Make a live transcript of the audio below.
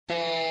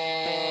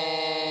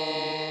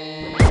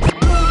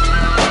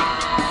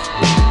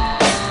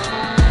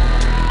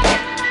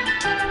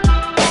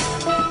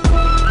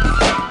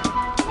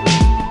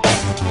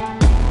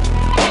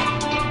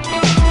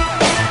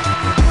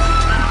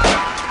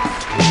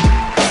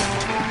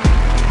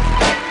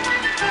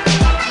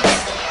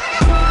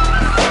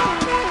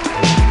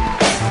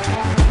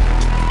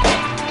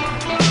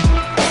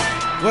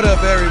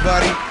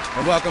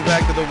welcome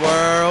back to the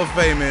world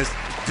famous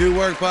Do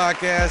Work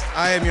Podcast.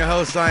 I am your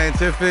host,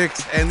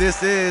 Scientifics, and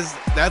this is,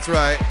 that's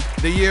right,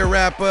 the year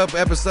wrap-up,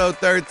 episode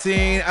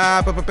 13.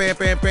 It's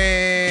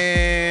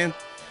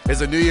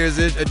a New Year's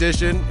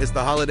edition. It's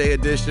the holiday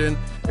edition.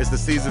 It's the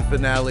season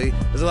finale.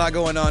 There's a lot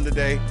going on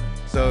today,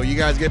 so you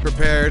guys get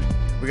prepared.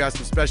 We got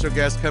some special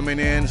guests coming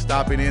in,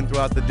 stopping in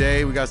throughout the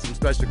day. We got some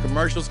special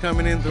commercials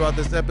coming in throughout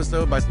this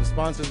episode by some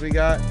sponsors we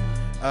got.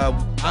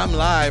 I'm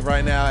live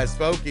right now at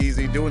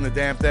Spokeasy doing the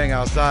damn thing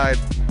outside.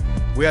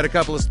 We had a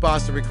couple of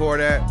spots to record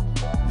at.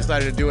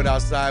 Decided to do it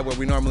outside where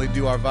we normally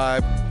do our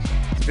vibe.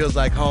 It feels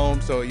like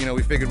home, so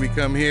we figured we'd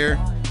come here.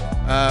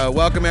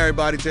 Welcome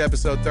everybody to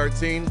episode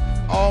 13.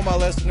 All my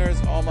listeners,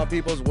 all my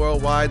peoples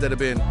worldwide that have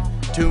been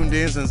tuned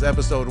in since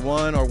episode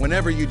 1 or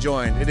whenever you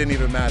joined. It didn't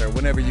even matter,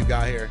 whenever you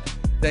got here.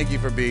 Thank you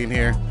for being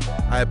here.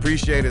 I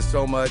appreciate it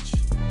so much.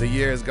 The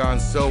year has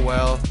gone so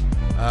well.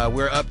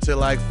 We're up to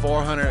like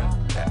 400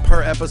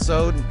 per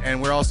episode,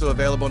 and we're also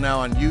available now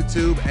on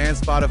YouTube and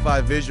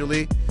Spotify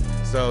visually.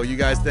 So you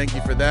guys, thank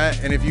you for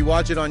that. And if you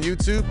watch it on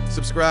YouTube,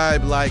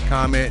 subscribe, like,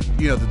 comment,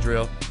 you know the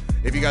drill.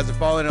 If you guys are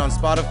following it on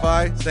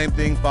Spotify, same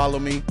thing, follow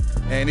me.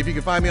 And if you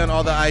can find me on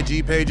all the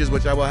IG pages,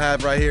 which I will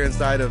have right here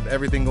inside of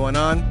everything going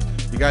on,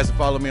 you guys can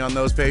follow me on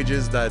those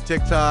pages, the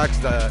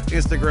TikToks, the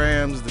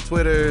Instagrams, the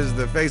Twitters,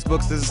 the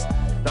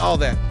Facebooks, all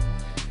that.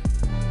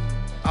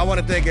 I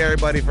want to thank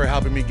everybody for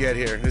helping me get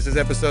here. This is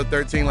episode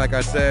 13, like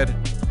I said,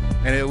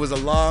 and it was a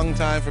long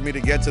time for me to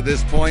get to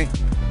this point.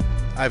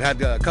 I've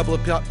had a couple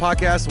of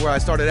podcasts where I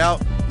started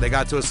out, they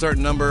got to a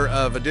certain number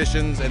of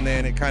editions, and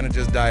then it kind of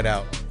just died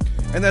out.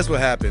 And that's what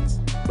happens.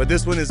 But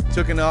this one is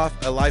taking off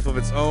a life of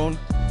its own,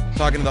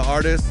 talking to the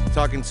artists,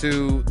 talking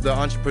to the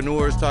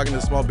entrepreneurs, talking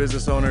to small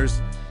business owners.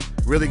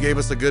 Really gave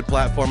us a good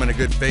platform and a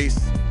good face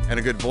and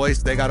a good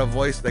voice. They got a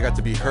voice, they got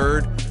to be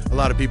heard. A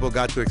lot of people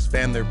got to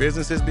expand their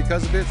businesses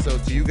because of it. So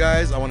to you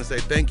guys, I want to say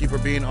thank you for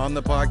being on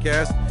the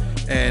podcast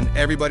and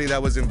everybody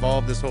that was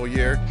involved this whole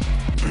year.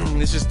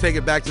 Let's just take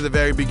it back to the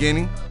very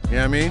beginning, you know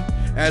what I mean?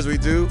 As we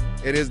do,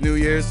 it is New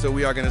Year's, so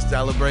we are going to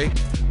celebrate.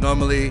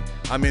 Normally,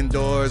 I'm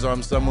indoors or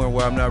I'm somewhere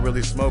where I'm not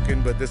really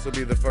smoking, but this will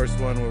be the first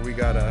one where we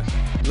got a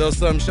little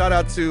something. Shout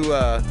out to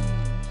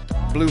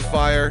Blue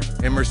Fire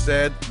in Merced,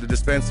 the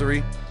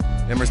dispensary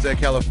in Merced,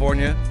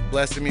 California,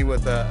 blessing me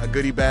with a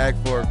goodie bag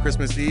for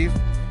Christmas Eve.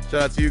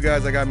 Shout out to you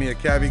guys. I got me a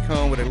cavi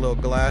cone with a little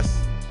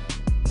glass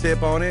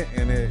tip on it,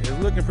 and it's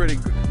looking pretty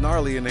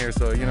gnarly in there,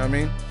 so you know what I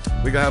mean?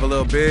 We're gonna have a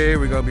little beer,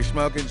 we're gonna be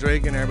smoking,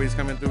 drinking, everybody's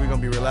coming through, we're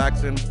gonna be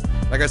relaxing.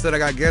 Like I said, I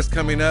got guests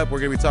coming up. We're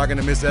gonna be talking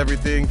to Miss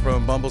Everything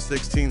from Bumble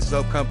 16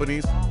 Soap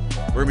Companies.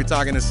 We're gonna be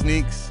talking to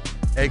Sneakz,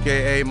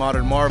 AKA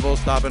Modern Marvel,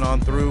 stopping on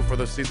through for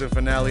the season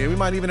finale. And we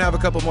might even have a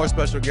couple more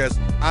special guests.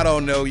 I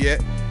don't know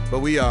yet, but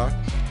we are.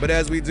 But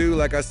as we do,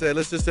 like I said,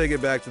 let's just take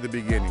it back to the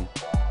beginning.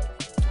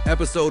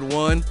 Episode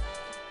 1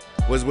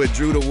 was with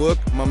Drew the Wook,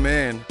 my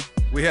man.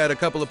 We had a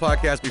couple of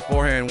podcasts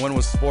beforehand. One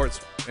was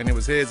sports, and it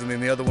was his, and then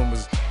the other one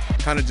was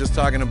kind of just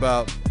talking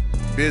about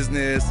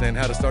business and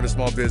how to start a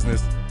small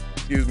business.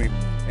 Excuse me.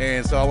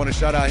 And so I want to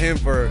shout out him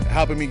for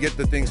helping me get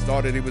the thing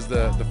started. He was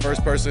the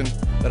first person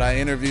that I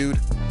interviewed.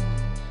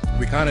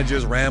 We kind of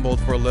just rambled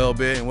for a little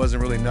bit and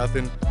wasn't really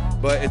nothing,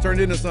 but it turned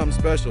into something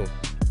special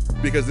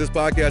because this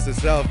podcast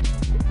itself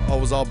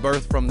was all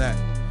birthed from that.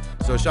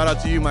 So shout out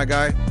to you, my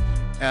guy.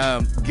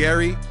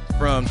 Gary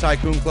from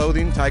Tycoon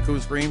Clothing,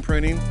 Tycoon Screen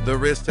Printing, The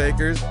Risk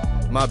Takers,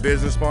 my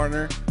business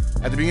partner.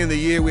 At the beginning of the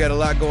year, we had a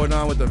lot going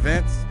on with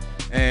events,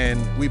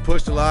 and we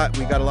pushed a lot.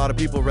 We got a lot of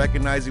people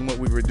recognizing what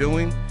we were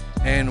doing,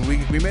 and we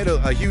made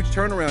a huge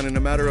turnaround in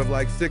a matter of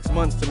like 6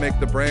 months to make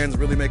the brands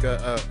really make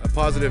a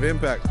positive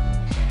impact.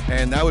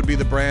 And that would be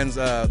the brands,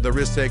 The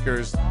Risk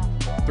Takers,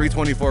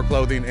 324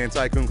 Clothing, and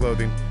Tycoon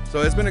Clothing.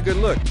 So it's been a good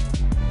look.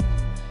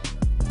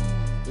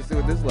 Let's see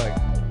what this is like.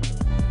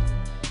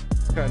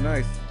 It's kind of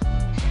nice.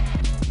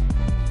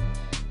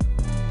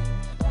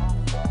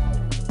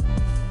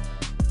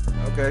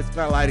 Okay, it's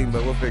not lighting,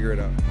 but we'll figure it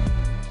out.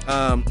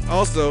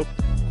 Also,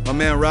 my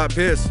man Rob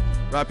Pierce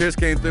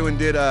came through and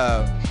did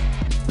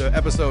the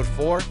episode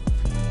 4,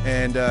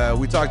 and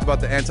we talked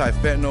about the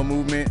anti-fentanyl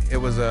movement. It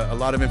was a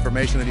lot of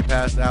information that he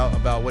passed out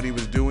about what he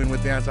was doing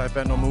with the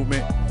anti-fentanyl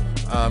movement.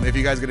 If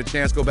you guys get a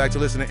chance, go back to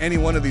listen to any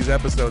one of these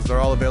episodes. They're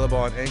all available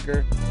on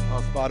Anchor,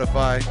 on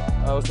Spotify.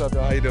 What's up,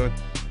 y'all? How you doing?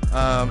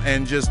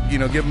 And just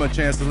give him a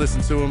chance to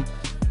listen to him.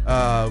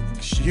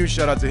 Huge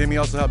shout out to him. He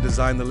also helped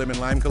design the Lemon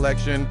Lime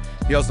collection.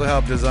 He also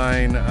helped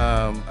design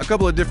a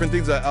couple of different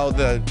things. The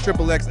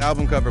XXX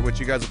album cover, which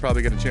you guys will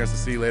probably get a chance to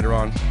see later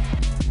on.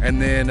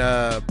 And then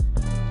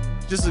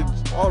just an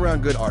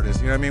all-around good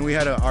artist. You know what I mean? We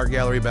had an art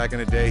gallery back in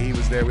the day. He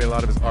was there. We had a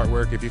lot of his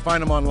artwork. If you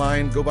find him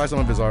online, go buy some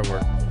of his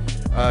artwork.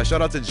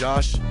 Shout out to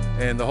Josh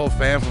and the whole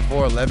fam from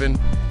 411.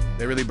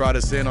 They really brought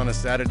us in on a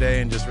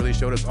Saturday and just really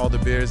showed us all the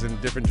beers and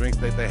different drinks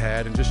that they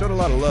had and just showed a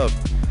lot of love.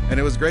 And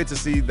it was great to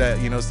see that,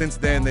 since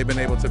then they've been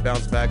able to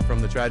bounce back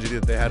from the tragedy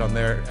that they had on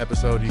their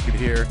episode. You could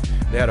hear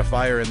they had a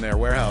fire in their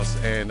warehouse,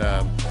 and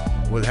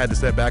had to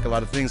set back a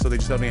lot of things, so they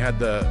just only had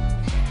the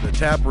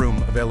tap room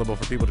available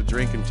for people to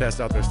drink and test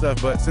out their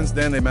stuff. But since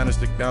then, they managed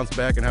to bounce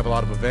back and have a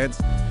lot of events,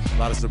 a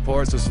lot of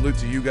support. So salute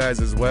to you guys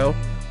as well.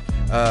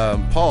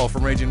 Paul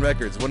from Raging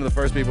Records, one of the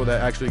first people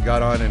that actually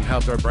got on and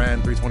helped our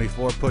brand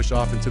 324 push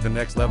off into the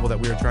next level that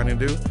we were trying to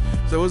do.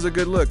 So it was a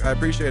good look. I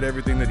appreciate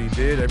everything that he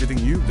did, everything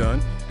you've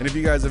done. And if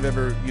you guys have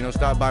ever,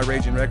 stopped by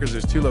Raging Records,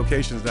 there's 2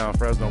 locations now in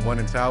Fresno, one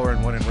in Tower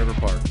and one in River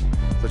Park.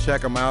 So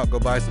check them out, go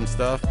buy some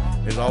stuff.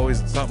 There's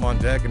always something on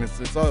deck, and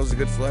it's always a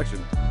good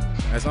selection.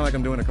 And it's not like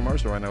I'm doing a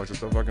commercial right now, which is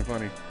so fucking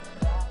funny.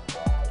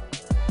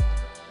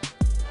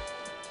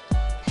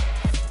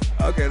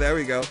 Okay, there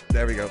we go.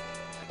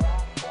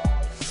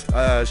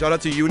 Shout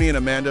out to Uni and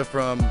Amanda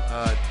from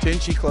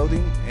Tinchy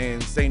Clothing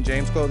and St.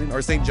 James Clothing,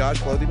 or St.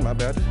 Josh Clothing, my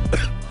bad.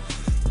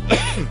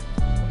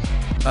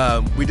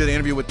 We did an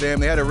interview with them.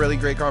 They had a really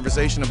great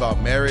conversation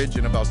about marriage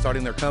and about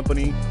starting their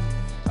company.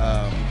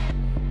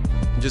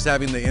 Just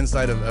having the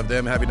insight of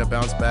them having to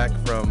bounce back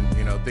from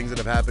things that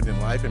have happened in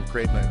life and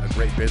creating a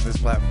great business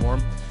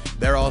platform.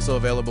 They're also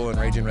available in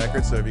Raging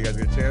Records, so if you guys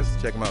get a chance,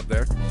 check them out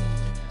there.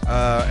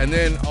 And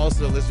then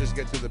also, let's just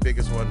get to the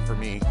biggest one for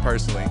me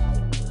personally,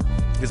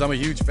 because I'm a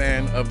huge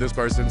fan of this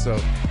person. So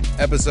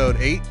episode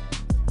 8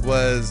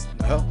 was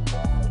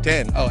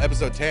 10. Oh,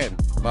 episode 10.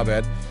 My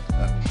bad.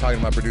 Talking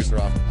to my producer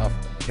off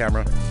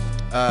camera.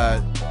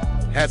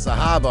 Had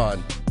Sahab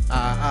on.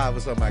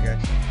 What's up, my guy?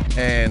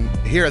 And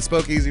here at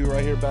Spokeasy,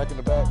 right here back in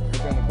the back,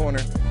 right in the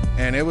corner.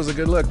 And it was a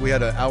good look. We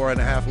had an 1.5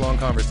 hour long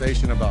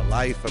conversation about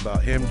life,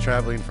 about him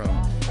traveling from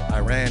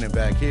Iran and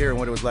back here and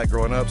what it was like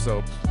growing up.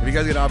 So if you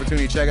guys get an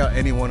opportunity to check out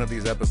any one of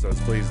these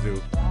episodes, please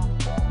do.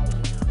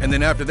 And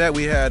then after that,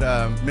 we had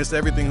Miss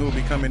Everything, who will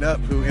be coming up,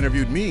 who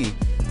interviewed me,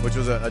 which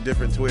was a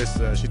different twist.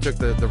 She took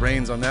the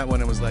reins on that one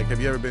and was like, have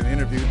you ever been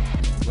interviewed?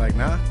 I was like,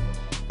 nah.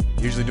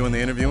 Usually doing the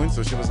interviewing.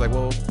 So she was like,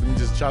 well, let me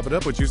just chop it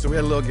up with you. So we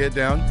had a little get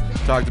down,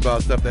 talked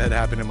about stuff that had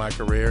happened in my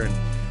career.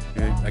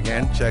 And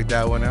again, check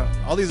that one out.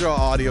 All these are all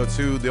audio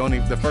too.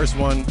 The first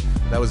one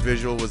that was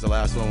visual was the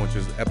last one, which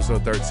is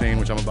episode 13,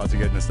 which I'm about to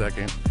get in a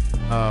second.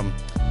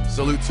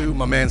 Salute to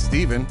my man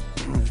Steven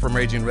from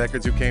Raging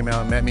Records, who came out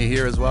and met me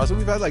here as well. So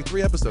we've had like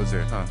 3 episodes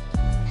here, huh?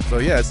 So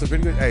yeah, it's a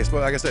pretty good. Hey,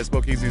 like I said,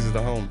 Spokeasy is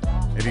the home.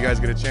 If you guys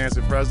get a chance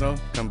in Fresno,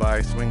 come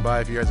by, swing by.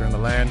 If you guys are in the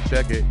land,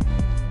 check it.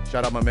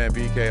 Shout out my man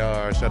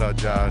BKR, shout out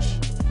Josh,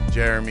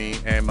 Jeremy,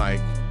 and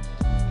Mike.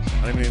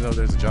 I don't even know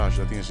there's a Josh,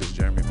 I think it's just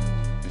Jeremy.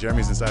 And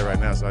Jeremy's inside right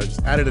now, so I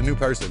just added a new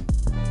person.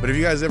 But if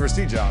you guys ever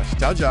see Josh,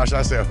 tell Josh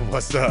I said,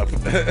 what's up?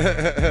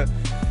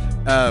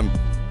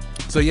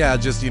 So yeah,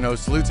 just,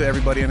 salute to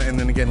everybody. And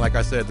then again, like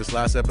I said, this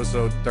last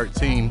episode,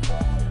 13,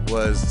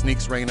 was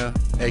Sneakz Reyna,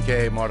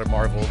 AKA Marta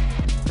Marvel,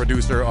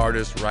 producer,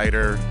 artist,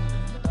 writer,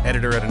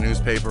 editor at a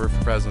newspaper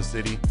for Fresno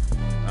City.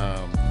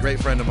 Great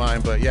friend of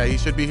mine, but yeah, he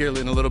should be here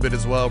in a little bit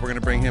as well. We're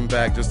gonna bring him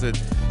back just to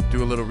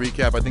do a little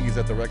recap. I think he's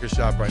at the record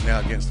shop right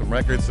now getting some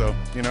records, so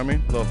you know what I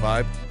mean? A little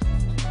vibe.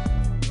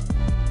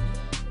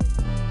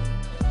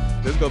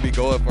 This is gonna be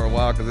going for a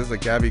while because this is a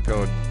cavi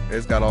code.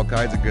 It's got all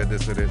kinds of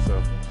goodness in it,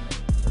 so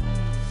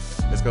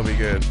it's gonna be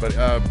good. But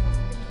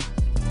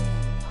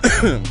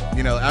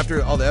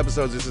after all the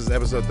episodes, this is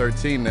episode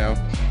 13 now.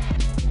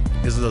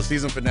 This is the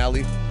season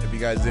finale, if you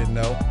guys didn't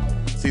know.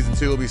 Season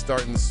 2 will be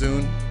starting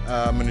soon.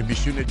 I'm going to be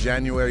shooting it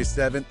January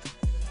 7th,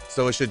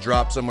 so it should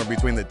drop somewhere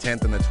between the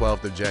 10th and the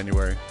 12th of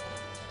January.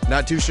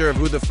 Not too sure of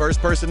who the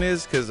first person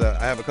is, because I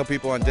have a couple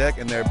people on deck,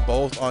 and they're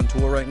both on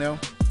tour right now.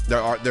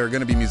 They're going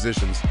to be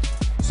musicians,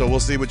 so we'll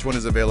see which one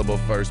is available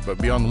first, but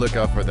be on the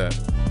lookout for that.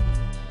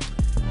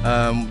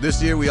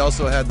 This year, we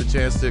also had the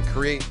chance to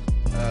create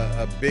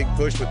a big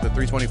push with the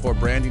 324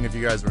 branding. If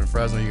you guys are in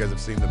Fresno, you guys have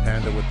seen the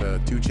Panda with the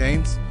 2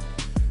 chains.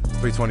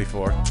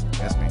 324,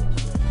 that's me.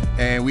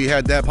 And we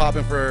had that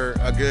popping for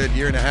a good 1.5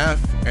 years,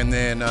 and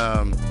then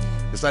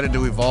decided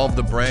to evolve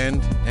the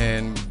brand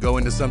and go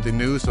into something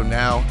new. So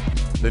now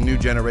the new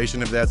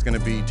generation of that's going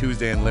to be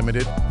Tuesday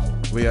Unlimited.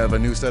 We have a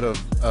new set of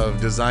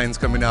designs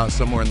coming out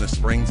somewhere in the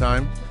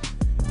springtime.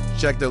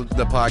 Check the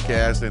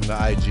podcast and the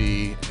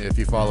IG if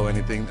you follow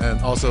anything. And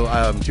also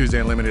Tuesday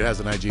Unlimited has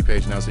an IG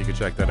page now, so you can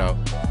check that out.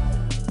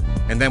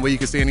 And then where you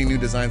can see any new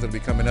designs that'll be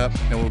coming up,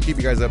 and we'll keep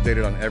you guys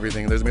updated on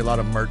everything. There's gonna be a lot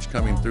of merch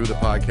coming through the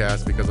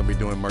podcast because I'll be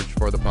doing merch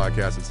for the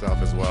podcast itself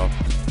as well.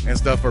 And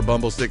stuff for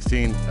Bumble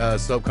 16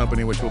 soap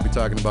company, which we'll be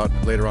talking about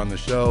later on the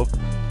show.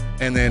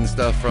 And then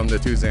stuff from the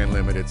Tuesday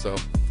Unlimited. So,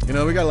 we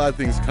got a lot of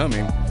things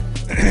coming.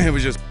 It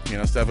was just,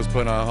 stuff was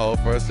put on hold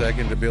for a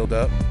second to build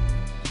up.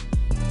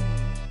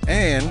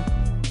 And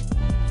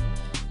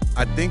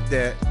I think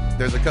that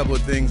there's a couple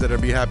of things that'll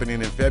be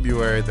happening in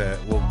February that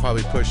we'll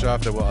probably push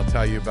off that I'll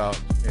tell you about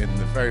in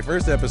the very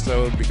first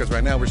episode, because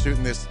right now we're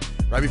shooting this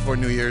right before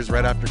New Year's,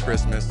 right after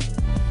Christmas.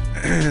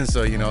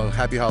 So,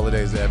 happy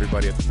holidays to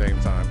everybody at the same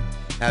time.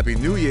 Happy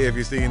New Year if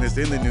you're seeing this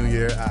in the new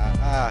year.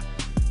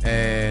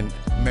 And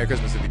Merry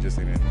Christmas if you just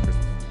seen it in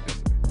Christmas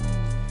yesterday.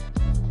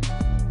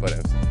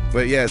 Whatever.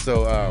 But yeah,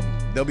 so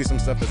there'll be some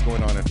stuff that's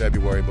going on in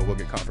February, but we'll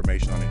get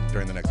confirmation on it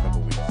during the next couple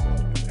of weeks. So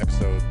in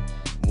episode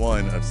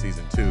 1 of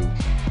season 2, you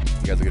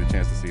guys will get a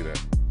chance to see that.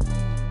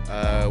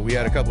 We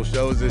had a couple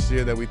shows this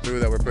year that we threw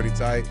that were pretty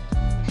tight.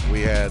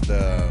 We had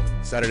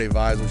Saturday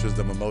Vibes, which was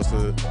the mimosa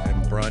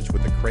and brunch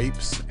with the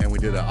crepes, and we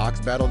did an ox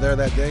battle there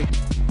that day.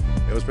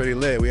 It was pretty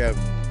lit. We have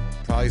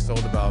probably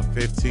sold about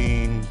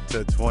 15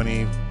 to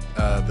 20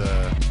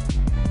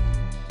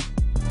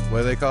 what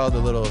are they called? The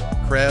little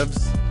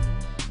carabs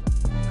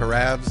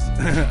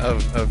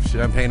of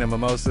champagne and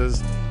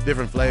mimosas,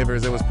 different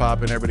flavors. It was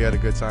popping. Everybody had a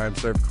good time.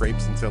 Served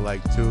crepes until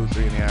like 2,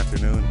 3 in the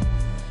afternoon.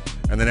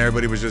 And then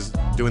everybody was just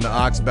doing the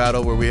ox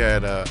battle where we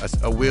had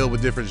a wheel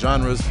with different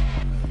genres.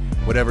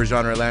 Whatever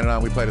genre it landed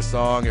on, we played a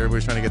song.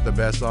 Everybody's trying to get the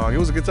best song. It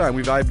was a good time.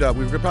 We vibed up.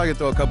 We could probably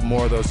throw a couple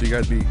more of those, so you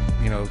guys be,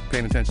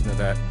 paying attention to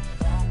that.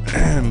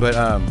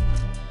 But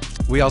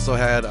we also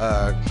had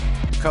a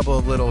couple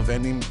of little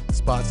vending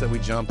spots that we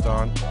jumped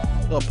on,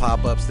 little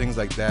pop-ups, things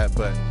like that.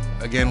 But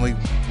again, we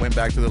went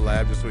back to the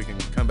lab just so we can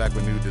come back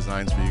with new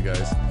designs for you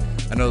guys.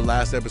 I know the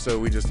last episode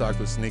we just talked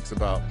with Sneakz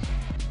about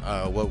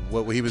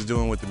what he was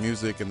doing with the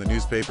music and the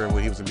newspaper and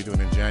what he was going to be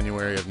doing in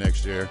January of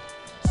next year.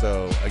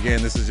 So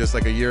again, this is just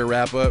like a year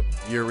wrap-up,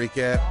 year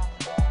recap.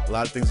 A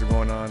lot of things are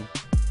going on.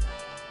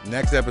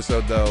 Next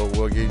episode, though,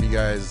 we'll give you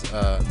guys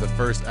the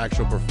first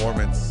actual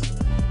performance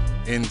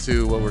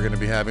into what we're going to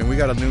be having. We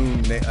got a new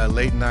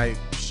late night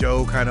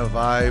show kind of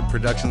vibe.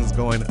 Production's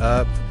going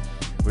up.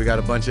 We got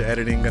a bunch of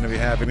editing going to be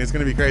happening. It's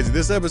going to be crazy.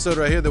 This episode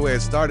right here, the way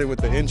it started with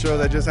the intro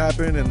that just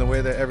happened and the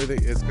way that everything,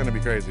 it's going to be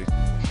crazy.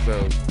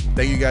 So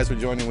thank you guys for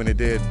joining when it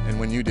did and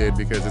when you did,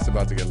 because it's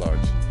about to get large.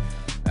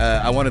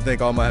 I want to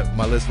thank all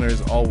my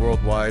listeners all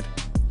worldwide.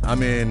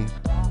 I'm in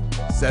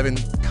 7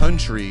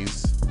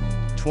 countries,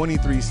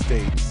 23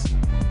 states,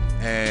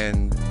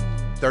 and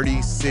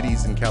 30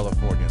 cities in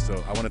California.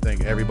 So I want to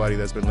thank everybody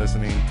that's been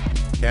listening.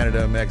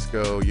 Canada,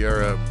 Mexico,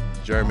 Europe,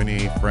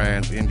 Germany,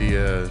 France,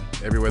 India,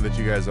 everywhere that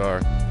you guys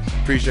are.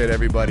 Appreciate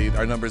everybody.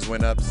 Our numbers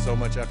went up so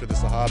much after the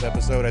Sahab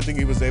episode. I think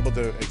he was able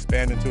to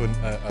expand into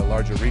a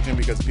larger region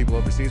because people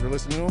overseas were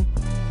listening to him.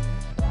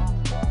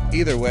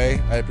 Either way,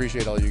 I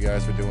appreciate all you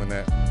guys for doing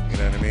that. You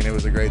know what I mean? It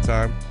was a great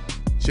time.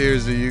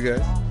 Cheers to you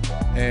guys.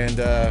 And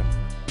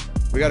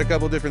we got a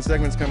couple different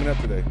segments coming up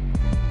today.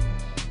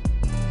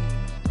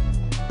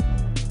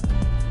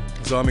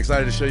 So I'm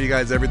excited to show you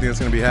guys everything that's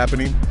going to be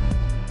happening.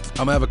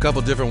 I'm going to have a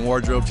couple different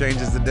wardrobe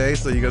changes today,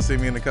 so you're going to see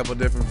me in a couple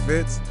different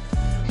fits.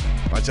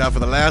 Watch out for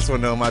the last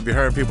one, though. Might be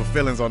hurting people's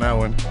feelings on that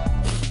one.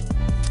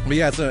 But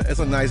yeah, it's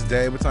a nice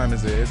day. What time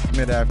is it? It's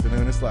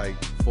mid-afternoon. It's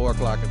like 4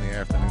 o'clock in the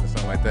afternoon or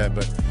something like that.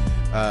 But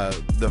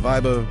the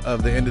vibe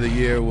of the end of the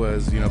year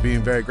was,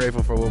 being very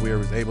grateful for what we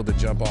were able to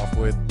jump off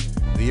with.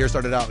 The year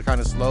started out kind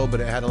of slow,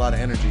 but it had a lot of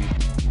energy,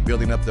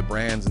 building up the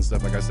brands and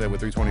stuff, like I said, with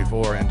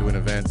 324 and doing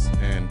events.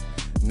 And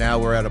now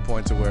we're at a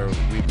point to where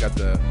we've got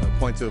the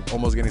point to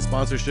almost getting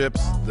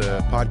sponsorships. The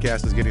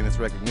podcast is getting its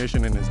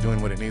recognition and is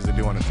doing what it needs to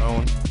do on its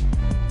own.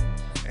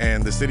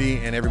 And the city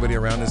and everybody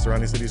around the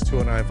surrounding cities,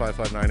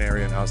 209-559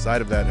 area and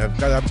outside of that, have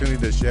got the opportunity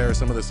to share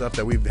some of the stuff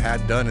that we've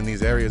had done in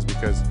these areas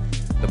because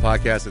the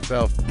podcast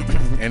itself.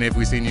 And if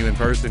we've seen you in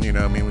person,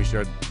 we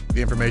shared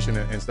the information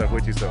and stuff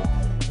with you. So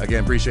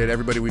again, appreciate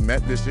everybody we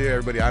met this year,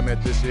 everybody I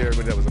met this year,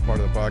 everybody that was a part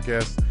of the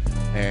podcast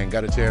and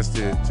got a chance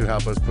to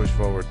help us push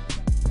forward.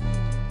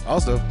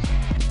 Also,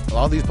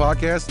 all these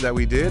podcasts that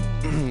we did,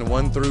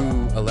 1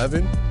 through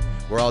 11,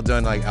 were all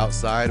done like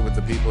outside with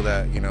the people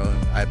that,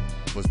 I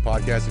was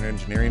podcasting or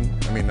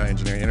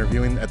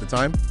interviewing at the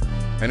time.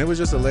 And it was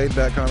just a laid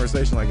back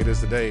conversation like it is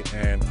today.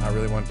 And I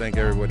really want to thank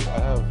everybody. I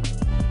have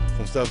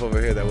some stuff over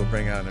here that we'll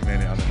bring out in a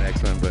minute on the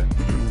next one. But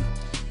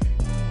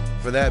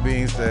for that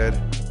being said,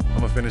 I'm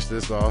going to finish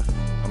this off.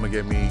 I'm going to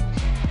get me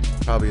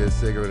probably a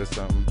cigarette or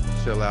something,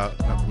 chill out,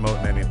 not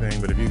promoting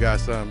anything. But if you got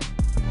some,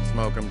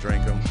 smoke them,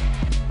 drink them.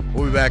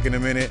 We'll be back in a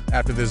minute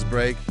after this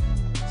break.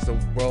 It's the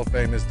world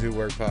famous Do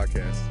Work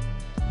podcast.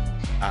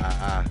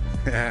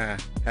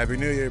 Happy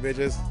New Year,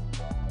 bitches.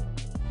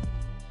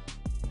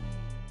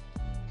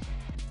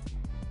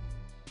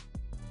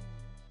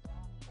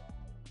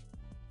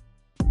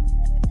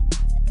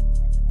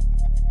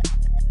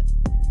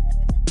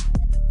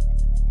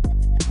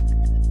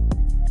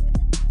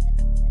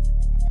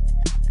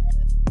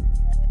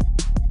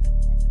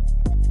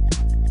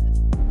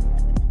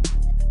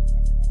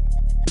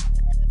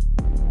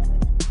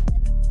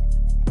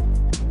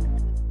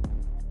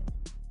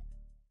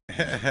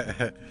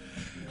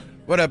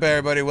 What up,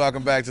 everybody?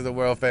 Welcome back to the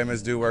world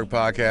famous Do Work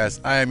podcast.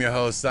 I am your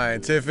host,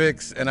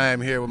 Scientifics, and I am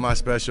here with my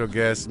special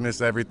guest,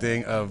 Miss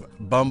Everything of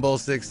Bumble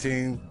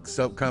 16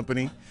 Soap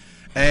Company,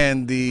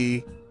 and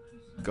the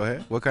go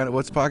ahead.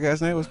 What's the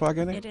podcast name? What's the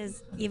podcast name? It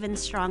is Even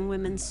Strong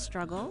Women's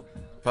Struggle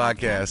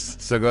podcast.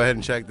 So go ahead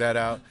and check that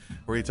out,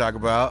 where you talk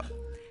about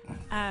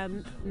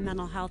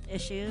mental health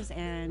issues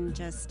and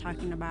just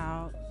talking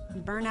about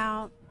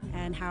burnout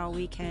and how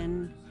we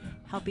can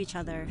help each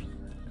other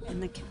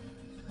in the.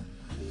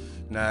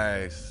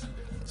 Nice.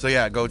 So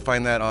yeah, go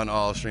find that on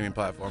all streaming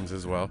platforms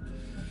as well.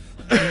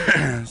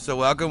 So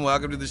welcome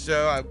to the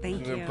show.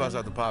 Thank you. We'll bust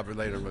out the popper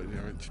later, but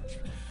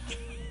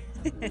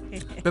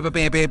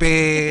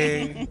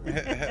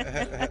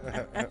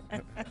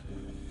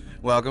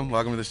Welcome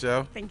to the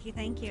show. Thank you,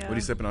 thank you. What are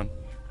you sipping on?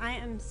 I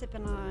am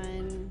sipping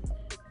on,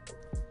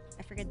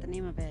 I forget the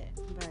name of it,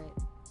 but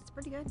it's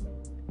pretty good.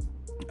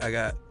 I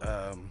got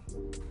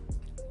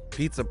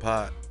Pizza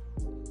Pot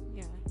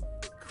Yeah.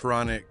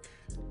 Chronic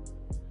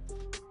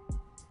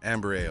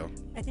Amber Ale.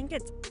 I think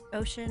it's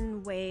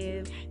Ocean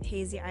Wave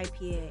Hazy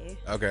IPA.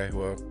 Okay,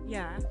 well,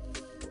 Yeah.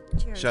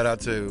 Cheers. shout out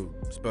to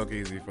Spoke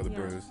Easy for the Yeah.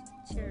 brews.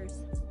 Cheers.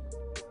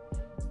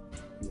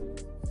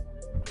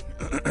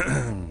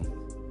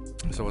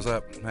 So what's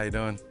up? How you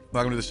doing?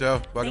 Welcome to the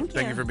show. Welcome.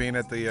 Thank you. For being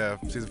at the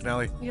season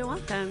finale. You're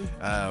welcome.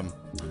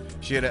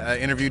 She had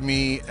interviewed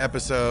me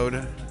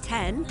episode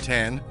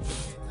 10,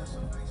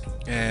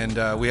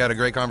 and we had a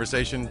great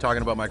conversation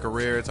talking about my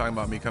career, talking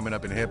about me coming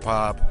up in hip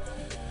hop,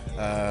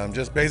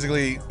 just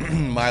basically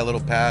my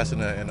little past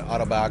and an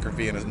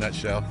autobiography in a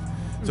nutshell.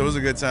 So it was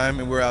a good time,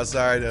 and we're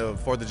outside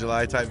of 4th of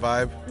July type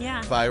vibe.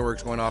 Yeah.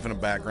 Fireworks going off in the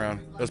background.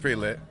 It was pretty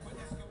lit.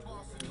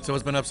 So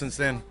what's been up since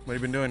then? What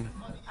have you been doing?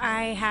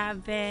 I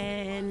have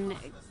been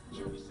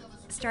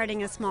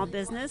starting a small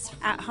business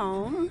at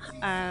home.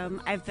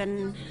 I've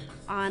been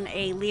on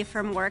a leave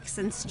from work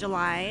since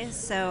July,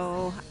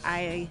 so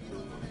I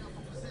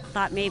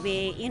thought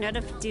maybe,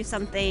 to do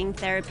something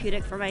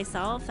therapeutic for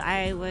myself,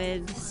 I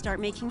would start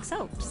making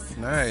soaps.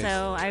 Nice.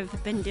 So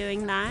I've been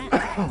doing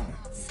that.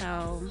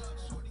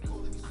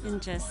 And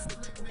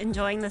just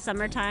enjoying the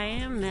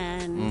summertime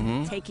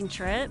and taking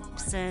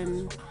trips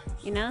and,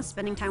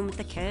 spending time with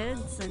the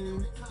kids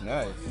and,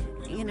 Nice.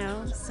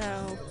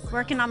 so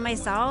working on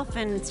myself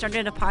and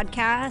started a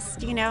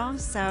podcast,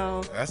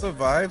 so. That's a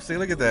vibe. See,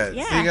 look at that.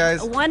 Yeah. See, you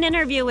guys. One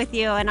interview with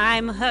you and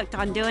I'm hooked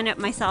on doing it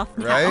myself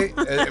now. Right?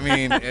 I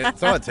mean,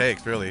 it's all it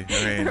takes, really.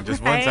 I mean,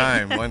 just one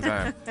time.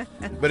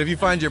 But if you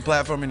find your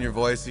platform and your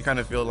voice, you kind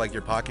of feel like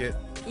your pocket.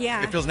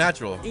 Yeah. It feels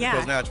natural. Yeah. It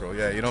feels natural.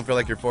 Yeah, you don't feel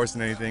like you're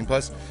forcing anything.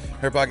 Plus,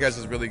 her podcast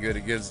is really good.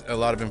 It gives a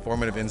lot of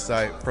informative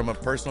insight from a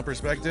personal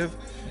perspective,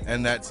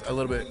 and that's a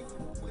little bit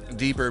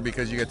deeper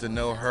because you get to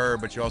know her,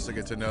 but you also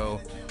get to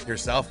know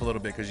yourself a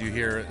little bit because you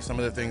hear some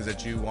of the things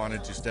that you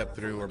wanted to step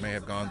through or may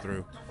have gone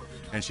through,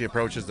 and she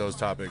approaches those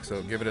topics.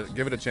 So give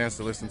it a chance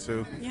to listen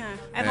to. Yeah.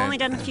 I've only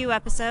done a few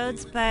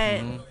episodes,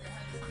 but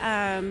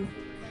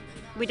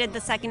we did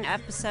the second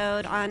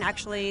episode on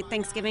actually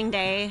Thanksgiving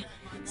Day.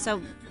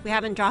 So we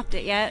haven't dropped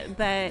it yet,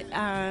 but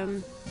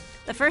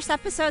the first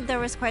episode there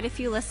was quite a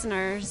few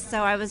listeners,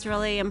 so I was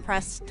really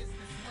impressed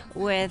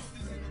with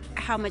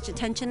how much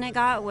attention it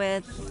got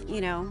with,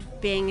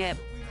 being at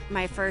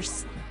my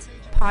first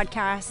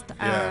podcast.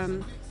 Yeah.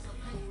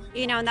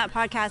 And that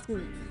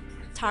podcast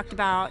talked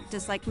about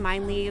just like my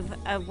leave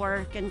of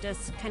work and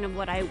just kind of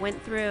what I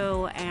went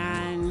through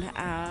and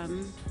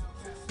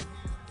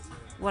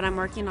what I'm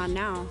working on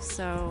now.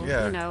 So,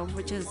 Yeah.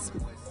 Which is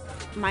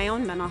my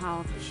own mental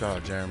health. Shout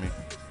out Jeremy.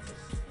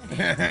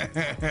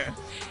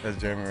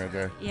 That's Jeremy right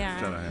there. Yeah.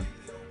 Shout out him.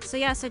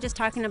 So just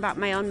talking about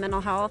my own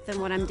mental health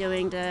and what I'm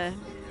doing to,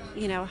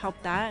 help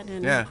that.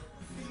 And Yeah.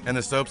 And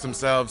the soaps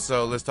themselves,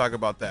 so let's talk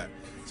about that.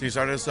 So you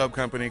started a soap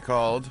company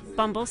called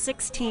Bumble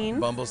 16.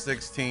 Bumble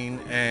 16,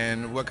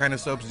 and what kind of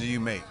soaps do you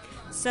make?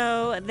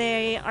 So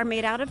they are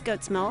made out of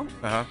goat's milk,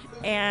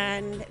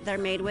 and they're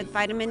made with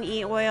vitamin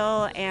E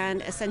oil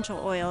and essential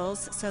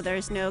oils, so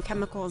there's no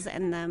chemicals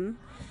in them.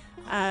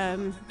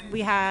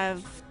 We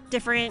have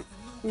different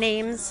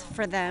names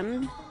for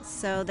them.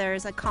 So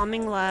there's a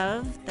Calming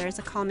Love, there's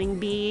a Calming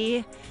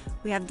Bee,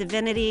 we have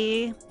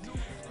Divinity,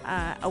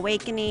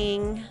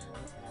 Awakening,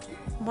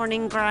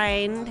 Morning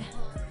Grind.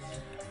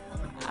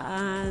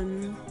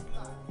 And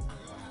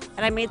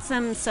I made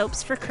some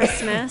soaps for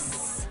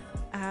Christmas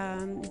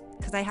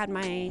because I had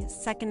my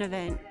second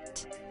event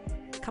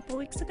a couple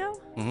weeks ago.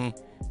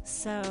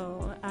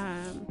 So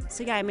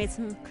I made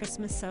some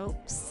Christmas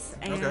soaps,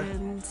 and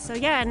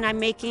and I'm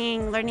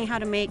learning how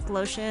to make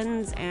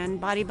lotions and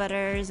body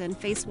butters and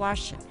face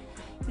wash,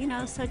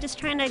 so just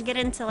trying to get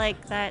into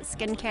like that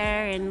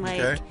skincare and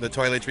like the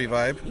toiletry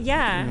vibe.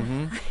 Yeah,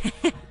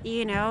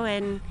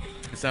 and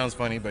it sounds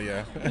funny, but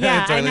yeah.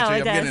 Yeah, I know it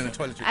I'm does. getting into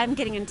toiletry. I'm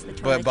getting into the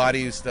toiletry. But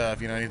body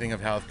stuff, anything of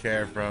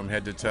healthcare from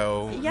head to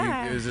toe.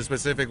 Yeah. Is it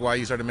specific why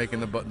you started making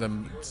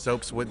the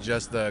soaps with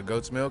just the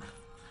goat's milk?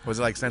 Was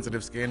it like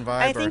sensitive skin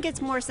vibe? I think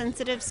it's more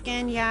sensitive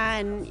skin, yeah,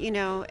 and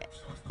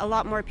a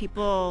lot more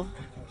people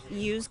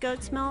use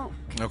goat's milk.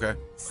 Okay.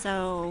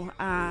 So,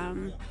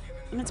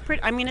 it's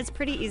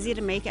pretty easy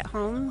to make at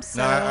home.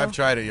 So. No, I've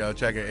tried it, yo.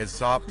 Check it. It's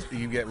soft.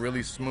 You get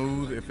really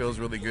smooth. It feels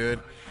really good.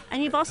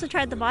 And you've also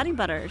tried the body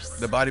butters.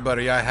 The body butter,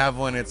 yeah, I have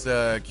one. It's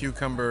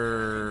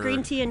cucumber.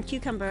 Green tea and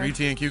cucumber. Green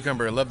tea and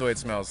cucumber. I love the way it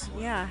smells.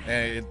 Yeah.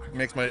 And it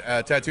makes my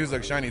tattoos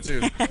look shiny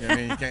too. You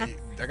can't.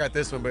 I got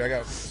this one, but I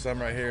got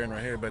some right here and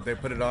right here. But they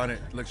put it on, it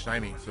looks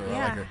shiny. So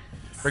I like it.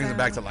 Brings it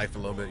back to life a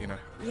little bit,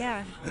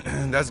 Yeah.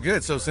 That's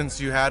good. So since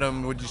you had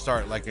them, would you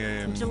start like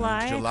in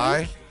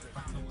July?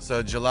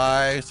 So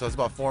July. So it's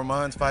about 4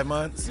 months, 5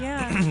 months.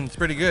 Yeah. It's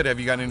pretty good. Have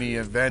you got any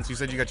events? You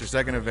said you got your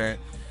second event.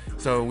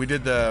 So we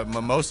did the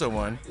mimosa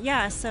one.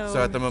 Yeah,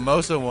 so at the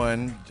mimosa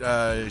one,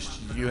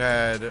 you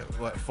had,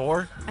 what,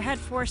 4? I had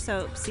 4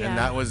 soaps, yeah. And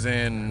that was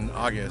in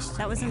August.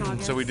 That was in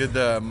August. So we did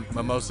the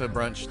mimosa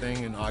brunch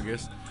thing in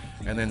August.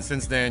 And then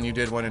since then, you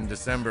did one in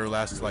December,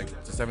 last, like,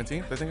 the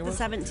 17th, I think it was?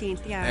 The 17th,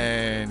 yeah.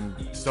 And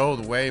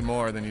sold way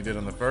more than you did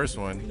on the first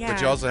one. Yeah.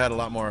 But you also had a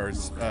lot more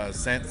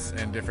scents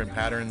and different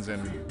patterns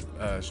and,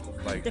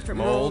 like, different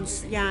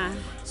molds. Yeah.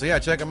 So, yeah,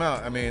 check them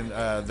out. I mean,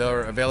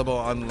 they're available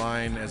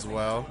online as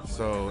well.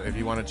 So if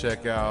you want to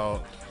check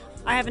out...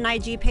 I have an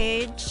IG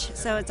page,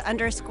 so it's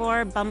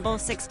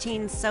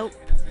 _Bumble16Soap,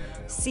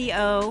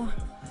 CO_.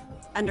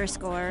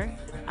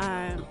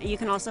 You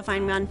can also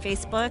find me on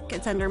Facebook.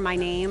 It's under my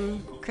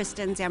name,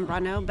 Kristen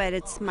Zambrano, but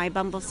it's my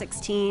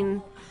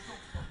Bumble16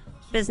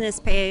 business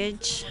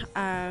page.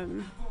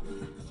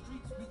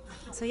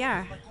 So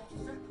yeah.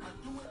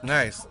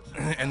 Nice.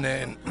 And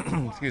then,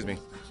 excuse me.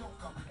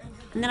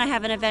 And then I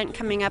have an event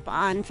coming up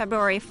on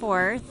February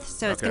 4th.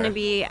 So it's going to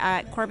be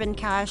at Corbin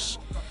Cash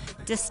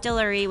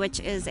Distillery, which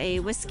is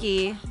a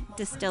whiskey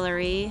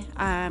distillery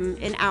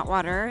in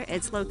Atwater.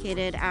 It's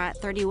located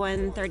at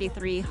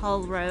 3133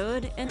 Hull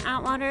Road in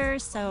Atwater,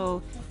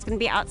 so it's going to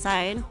be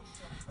outside.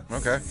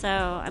 Okay. So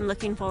I'm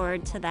looking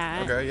forward to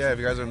that. Okay, yeah, if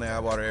you guys are in the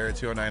Atwater area,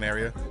 209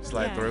 area,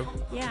 slide through.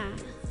 Yeah.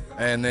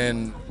 And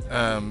then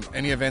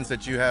any events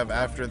that you have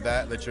after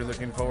that you're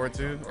looking forward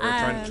to or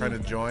trying to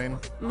join?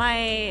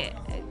 My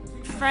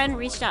friend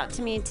reached out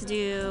to me to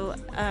do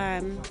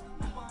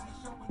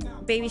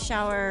baby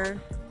shower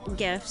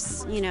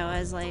gifts,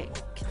 as like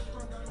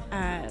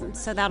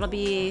so that'll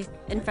be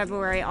in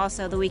February,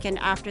 also the weekend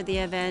after the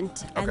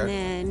event. Okay.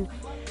 And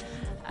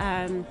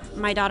then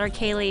my daughter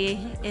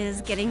Kaylee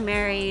is getting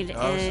married.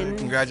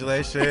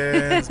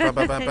 Congratulations. Ba,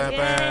 ba, ba, ba,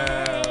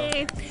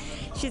 ba.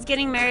 She's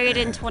getting married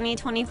in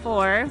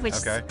 2024, which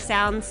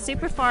sounds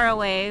super far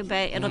away,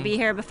 but it'll be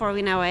here before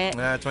we know it.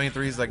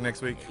 23 is like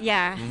next week.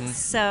 Yeah.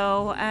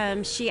 So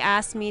she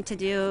asked me to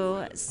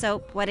do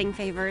soap wedding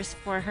favors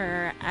for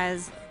her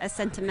as a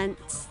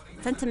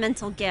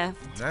sentimental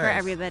gift for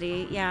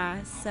everybody.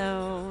 Yeah.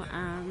 So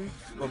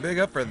well, big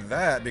up for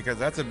that, because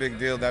that's a big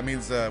deal. That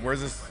means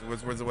where's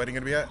the wedding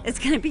gonna be at? It's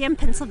gonna be in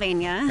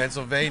Pennsylvania.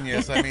 So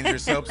that means your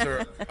soaps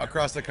are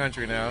across the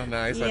country now.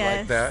 Nice. Yes. I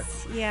like that.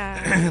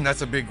 Yeah.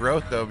 That's a big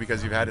growth though,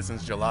 because you've had it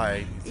since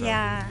July. So.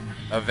 Yeah.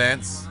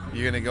 Events,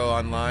 you're gonna go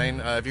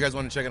online. If you guys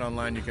want to check it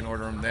online, you can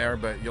order them there,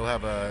 but you'll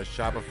have a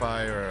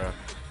Shopify or a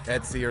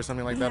Etsy or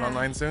something like that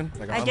online soon?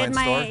 Like an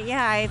online store?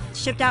 I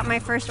shipped out my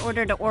first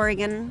order to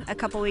Oregon a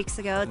couple weeks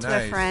ago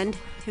to a friend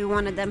who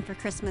wanted them for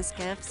Christmas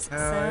gifts.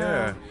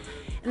 Yeah.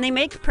 And they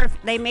made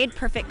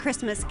perfect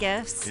Christmas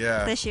gifts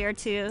this year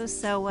too.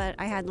 So what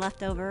I had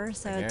left over,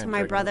 to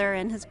my brother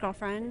and his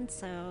girlfriend,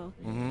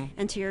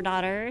 and to your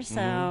daughter.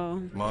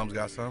 So Mom's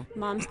got some.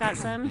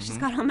 She's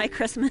got all my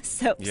Christmas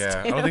soaps.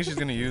 Yeah, too. I don't think she's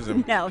gonna use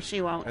them. No,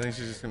 she won't. I think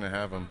she's just gonna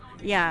have them.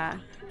 Yeah.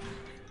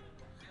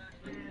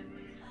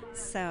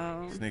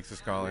 So Sneakz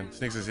is calling.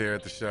 Sneakz is here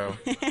at the show.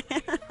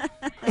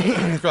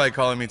 He's probably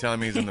calling me, telling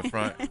me he's in the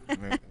front. I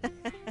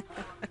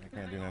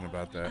can't do nothing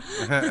about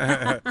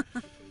that.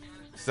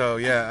 So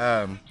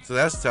yeah, so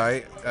that's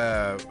tight.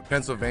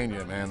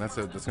 Pennsylvania, man, that's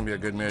gonna be a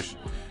good mish,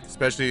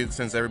 especially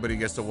since everybody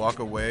gets to walk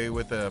away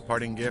with a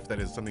parting gift that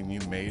is something you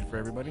made for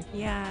everybody.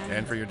 Yeah.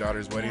 And for your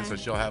daughter's wedding, so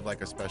she'll have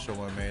like a special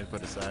one made,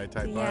 put aside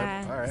type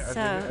vibe. All right.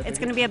 So it's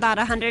gonna be about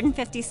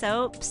 150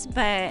 soaps,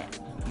 but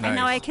I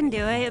know I can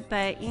do it.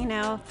 But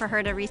for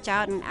her to reach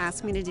out and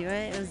ask me to do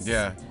it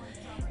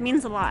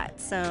means a lot.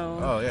 So.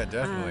 Oh yeah,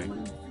 definitely.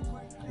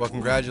 Well,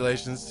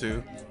 congratulations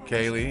to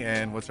Kaylee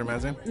and what's her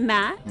man's name?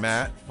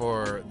 Matt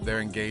for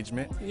their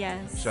engagement.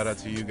 Yes. Shout out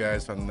to you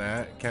guys on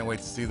that. Can't wait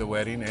to see the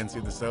wedding and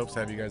see the soaps.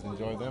 Have you guys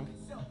enjoyed them?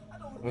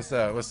 What's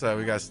up?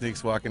 We got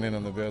Sneakz walking in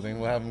on the building.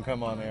 We'll have him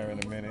come on air in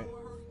a minute.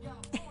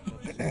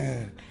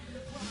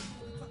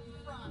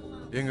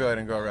 You can go ahead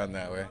and go around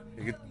that way.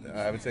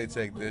 I would say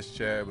take this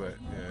chair, but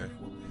yeah.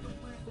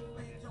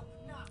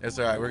 It's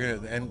all right.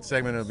 The end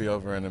segment will be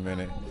over in a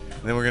minute.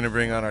 And then we're going to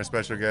bring on our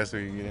special guest who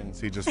you didn't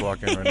see just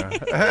walk in right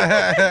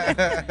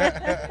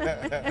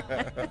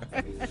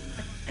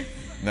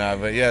now.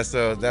 But yeah,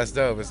 so that's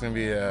dope. It's going to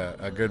be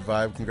a good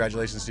vibe.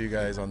 Congratulations to you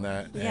guys on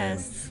that.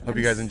 Yes. And hope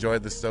you guys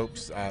enjoyed the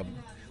soaps.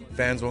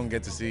 Fans won't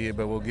get to see it,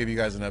 but we'll give you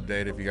guys an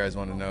update if you guys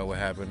want to know what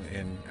happened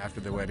after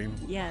the wedding.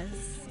 Yes.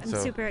 I'm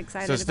super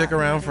excited. So stick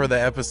around for the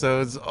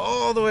episodes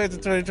all the way to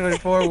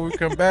 2024 when we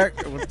come back.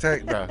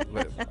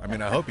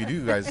 I hope you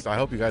do, guys. I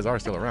hope you guys are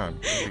still around.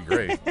 It'd be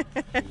great.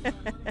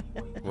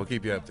 We'll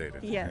keep you updated.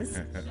 Yes.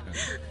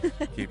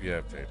 Keep you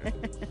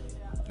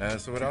updated.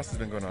 So what else has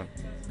been going on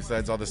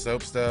besides all the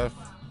soap stuff?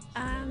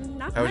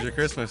 Not How was much. your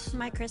Christmas?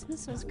 My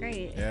Christmas was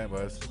great. Yeah, it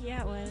was.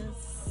 Yeah, it was.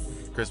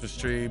 Christmas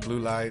tree, blue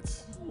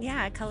lights.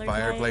 Yeah, colored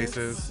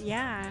fireplaces. Lights.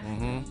 Yeah.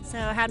 So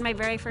I had my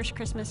very first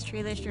Christmas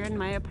tree this year in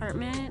my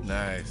apartment.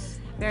 Nice.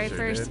 Very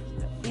first,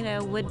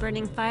 wood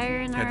burning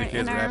fire in our. Had the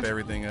kids wrap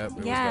everything up.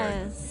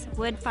 Yes,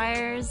 wood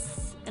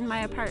fires in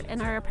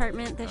our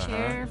apartment this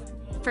year.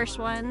 First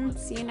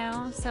ones,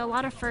 so a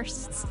lot of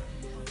firsts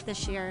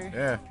this year.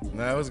 Yeah,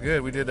 no, it was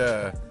good. We did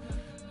the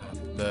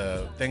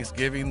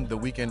Thanksgiving the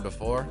weekend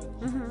before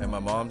at my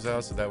mom's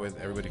house, so that way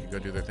everybody could go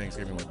do their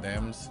Thanksgiving with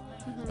them's,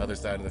 other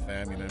side of the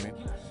fam, you know what I mean?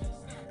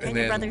 And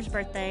your brother's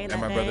birthday.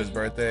 And my brother's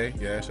birthday,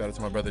 yeah, shout out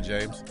to my brother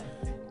James.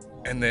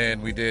 And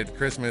then we did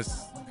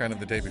Christmas kind of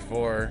the day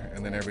before,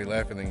 and then everybody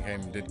left, and then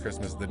came and did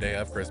Christmas the day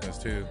of Christmas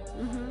too.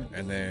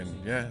 And then,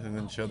 yeah, and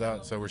then chilled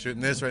out. So we're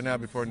shooting this right now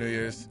before New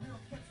Year's.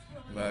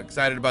 I'm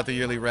excited about the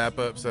yearly wrap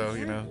up, so,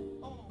 you know.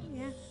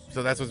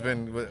 So that's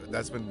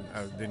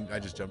I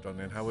just jumped on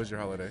in. How was your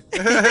holiday?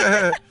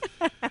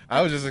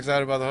 I was just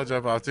excited about the whole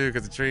jump off too,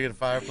 because the tree and the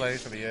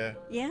fireplace and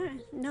Yeah,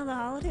 no, the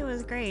holiday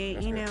was great.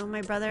 That's great.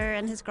 My brother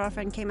and his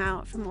girlfriend came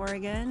out from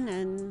Oregon,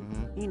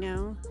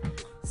 and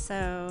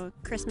so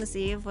Christmas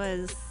Eve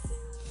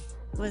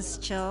was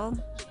chill,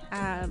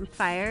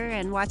 fire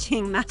and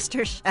watching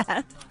Master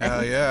Chef.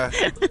 Hell yeah.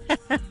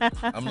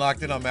 I'm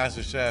locked in on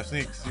Master Chef.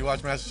 Sneakz, you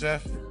watch Master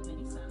Chef?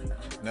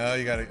 No,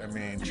 you gotta,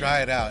 try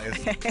it out.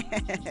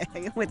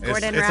 With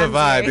Gordon Ramsay. It's a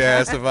vibe,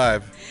 yeah, it's a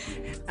vibe.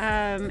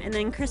 And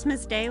then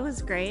Christmas Day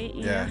was great.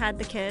 You know, had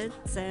the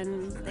kids,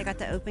 and they got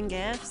to open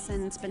gifts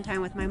and spend time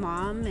with my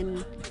mom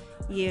and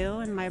you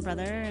and my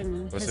brother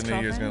and What's his the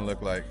New Year's gonna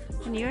look like?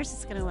 The New Year's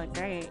is gonna look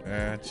great.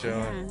 Yeah,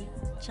 chilling.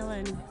 Yeah,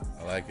 chilling.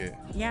 I like it.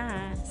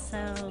 Yeah,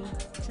 so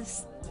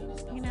just,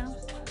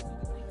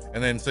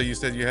 And then, so you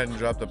said you hadn't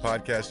dropped the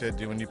podcast yet.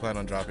 When do you plan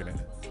on dropping it?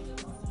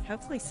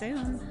 Hopefully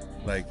soon.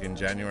 Like in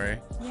January?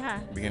 Yeah.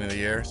 Beginning of the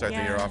year? Start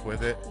the year off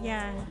with it?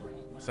 Yeah.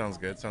 Sounds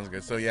good, sounds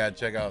good. So yeah,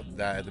 check out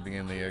that at the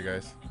beginning of the year,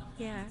 guys.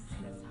 Yeah.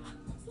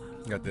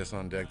 Got this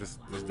on deck. This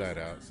died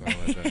out, so I'm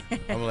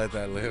gonna let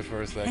that live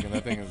for a second.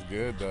 That thing is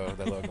good though.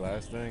 That little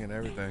glass thing and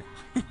everything.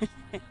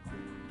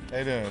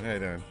 Hey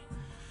doing.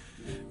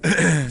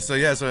 So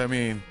yeah,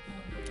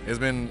 it's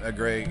been a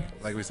great,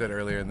 like we said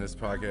earlier in this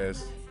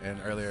podcast and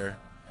earlier,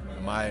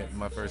 my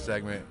first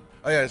segment.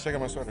 Oh yeah, check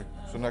out my sweater.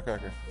 It's a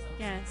nutcracker.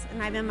 Yes,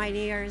 and I'm in my New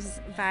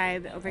Year's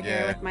vibe over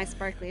here with my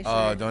sparkly shirt.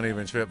 Oh, don't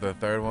even trip. The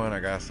third one, I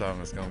got something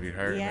that's gonna be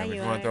hurt. Yeah, if you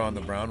want to throw on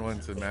the brown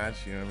one to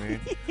match, you know what I mean?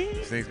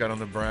 Sneakz got on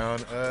the brown.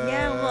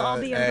 Yeah, we'll all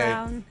be in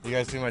brown. You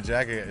guys see my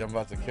jacket? I'm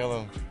about to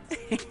kill him.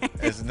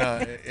 It's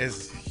not.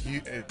 It's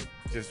huge.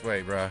 Just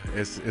wait, bro.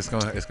 It's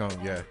gonna.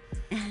 Yeah.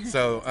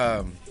 So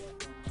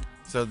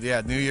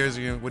yeah, New Year's.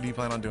 What do you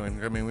plan on doing?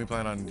 We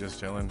plan on just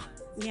chilling.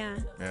 Yeah.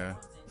 Yeah.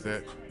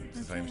 That's it. It's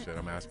the same shit.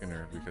 I'm asking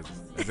her because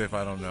as if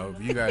I don't know.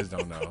 You guys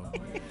don't know.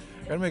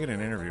 Gotta make it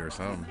an interview or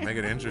something. Make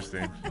it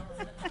interesting.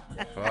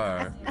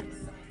 Fuck.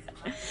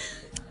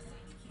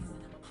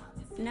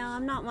 No,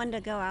 I'm not one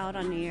to go out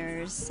on New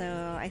Year's,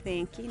 so I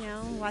think,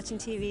 watching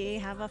TV,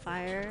 have a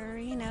fire,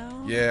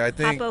 Yeah, I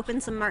think. Pop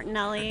open some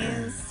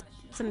Martinellis,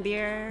 some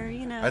beer,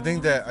 I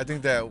think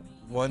that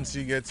once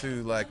you get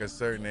to like a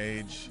certain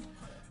age,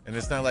 and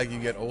it's not like you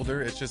get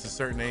older, it's just a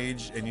certain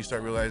age, and you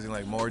start realizing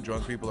like more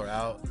drunk people are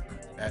out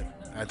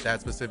at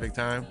that specific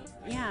time.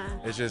 Yeah.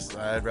 It's just,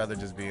 I'd rather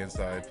just be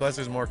inside. Plus,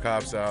 there's more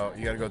cops out.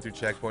 You got to go through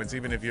checkpoints.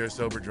 Even if you're a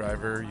sober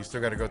driver, you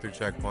still got to go through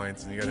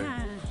checkpoints, and you got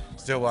to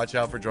still watch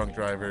out for drunk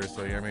drivers.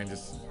 So, I'd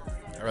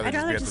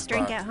rather just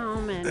drink at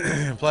home.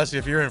 And plus,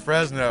 if you're in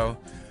Fresno,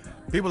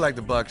 people like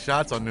to buck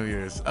shots on New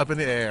Year's, up in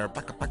the air.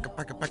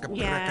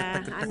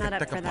 Yeah, I'm not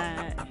up for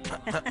that.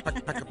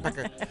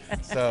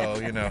 So,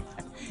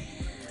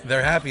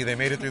 they're happy they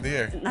made it through the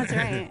year. That's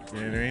right.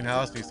 You know what I mean?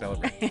 How else do you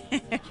celebrate?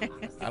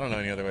 I don't know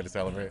any other way to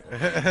celebrate.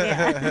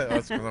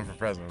 That's because I'm from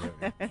Fresno.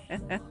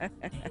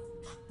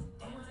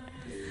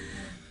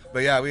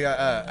 But yeah, we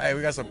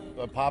got some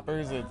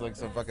poppers. It's like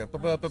some fucking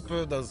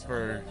those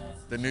for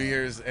the New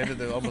Year's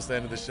almost the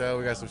end of the show.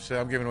 We got some shit.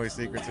 I'm giving away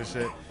secrets and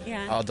shit.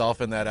 Yeah. I'll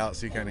dolphin that out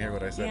so you can't hear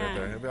what I said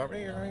right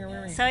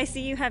there. So I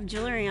see you have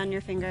jewelry on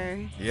your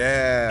finger.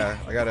 Yeah,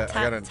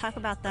 talk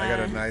about that. I got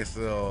a nice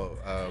little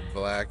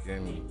black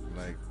and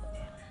like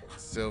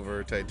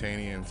silver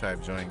titanium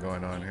type joint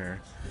going on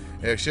here.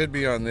 It should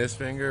be on this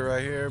finger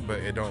right here, but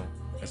it don't.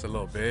 It's a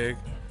little big.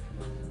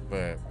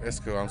 But it's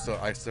cool.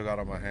 I still got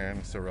it on my hand.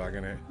 I'm still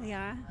rocking it.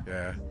 Yeah.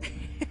 Yeah.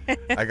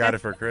 I got it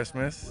for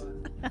Christmas,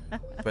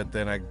 but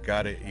then I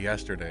got it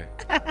yesterday.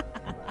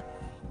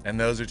 And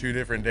those are two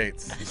different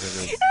dates.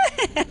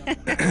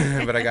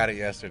 But I got it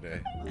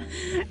yesterday.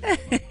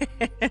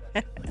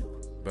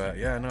 But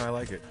yeah, no, I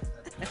like it.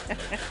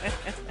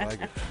 I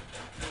like it.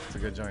 It's a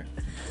good joint.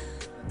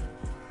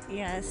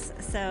 Yes.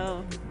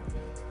 So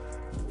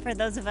for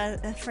those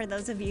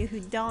of you who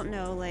don't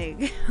know,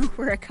 like,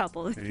 we're a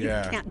couple, if you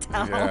can't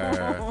tell.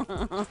 Yeah.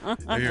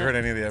 Have you heard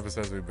any of the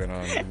episodes we've been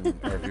on,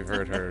 or if you've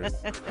heard hers?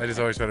 I just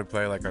always try to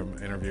play like I'm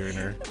interviewing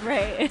her.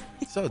 Right.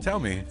 So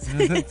tell me,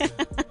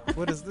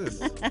 what is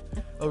this?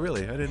 Oh,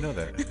 really? I didn't know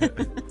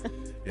that.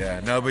 Yeah,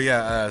 no, but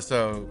yeah,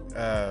 so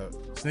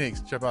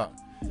Sneakz, check out.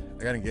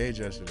 I got engaged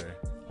yesterday.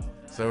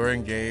 So we're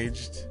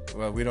engaged.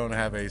 Well, we don't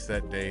have a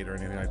set date or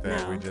anything like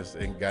that. No. We just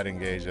got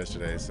engaged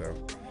yesterday, so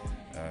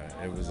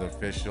it was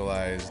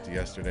officialized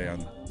yesterday on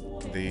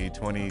the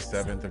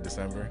 27th of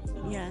December.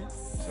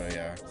 Yes. So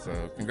yeah,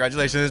 so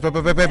congratulations.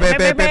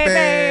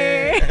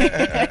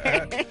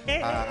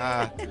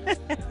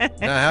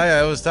 hell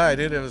yeah, it was tight,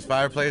 dude. It was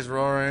fireplace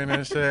roaring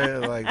and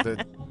shit. Like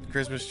the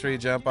Christmas tree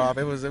jump off.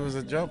 It was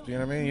a jump. You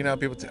know what I mean? You know,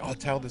 people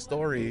tell the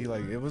story.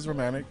 Like it was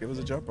romantic. It was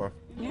a jump off.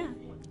 Yeah.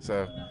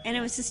 So. And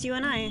it was just you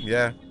and I.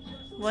 Yeah.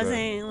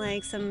 Wasn't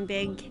like some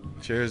big.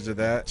 Cheers to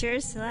that.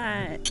 Cheers to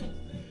that.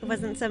 It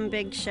wasn't some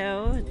big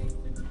show.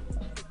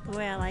 The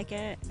way I like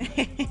it.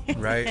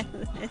 Right.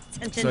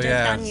 Attention So just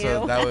yeah, on you.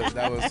 so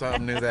that was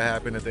something new that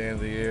happened at the end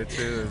of the year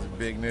too. It was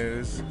big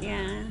news.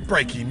 Yeah.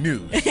 Breaking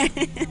news.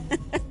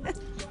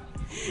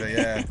 So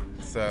yeah.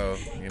 So,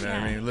 you know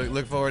what I mean?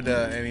 Look forward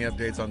to any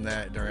updates on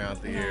that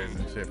throughout the years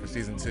and shit. For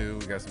season 2,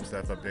 we got some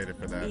stuff updated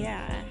for that.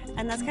 Yeah,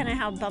 and that's kind of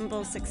how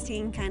Bumble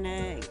 16 kind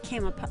of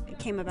came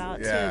about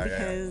too,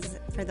 because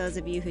for those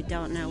of you who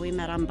don't know, we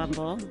met on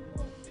Bumble.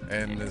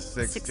 And the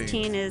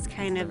 16 is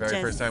kind of the very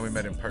just, first time we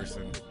met in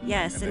person.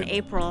 Yes, in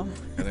April.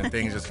 And then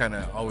things just kind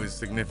of always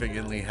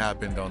significantly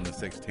happened on the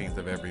 16th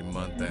of every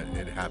month that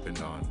it happened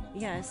on.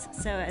 Yes,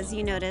 so as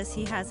you notice,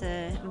 he has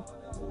a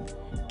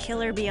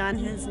killer bee on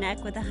his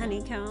neck with a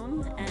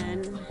honeycomb,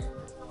 and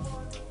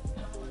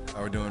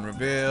we're doing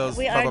reveals.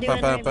 We are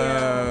doing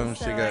reveals.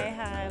 So I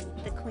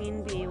have the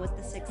queen bee with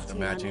the 16 the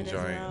matching on it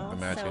joint. as well. The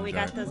matching so we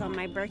joint. got those on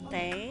my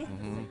birthday,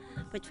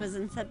 which was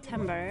in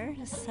September.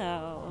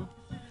 So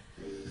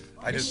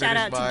I just shout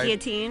out finished to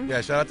Guillotine.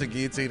 Yeah, shout out to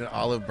Guillotine and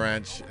Olive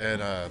Branch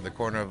at the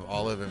corner of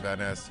Olive and Van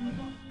Ness.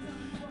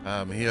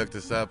 He hooked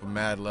us up.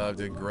 Mad love,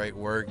 did great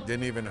work.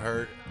 Didn't even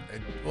hurt.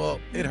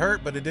 It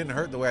hurt, but it didn't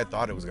hurt the way I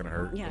thought it was gonna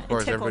hurt. Yeah, of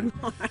course, it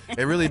tickled more.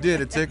 It really did.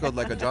 It tickled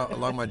like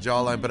along my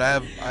jawline. But I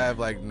have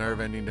like nerve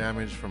ending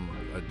damage from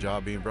a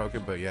jaw being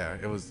broken. But yeah,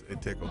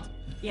 it tickled.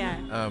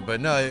 Yeah. But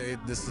no,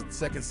 this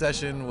second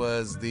session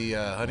was the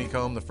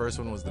honeycomb. The first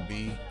one was the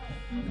bee.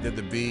 We did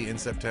the bee in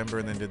September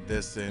and then did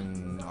this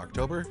in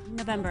October?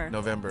 November.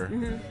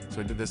 So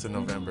we did this in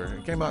November.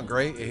 It came out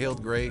great. It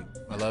healed great.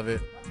 I love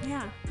it.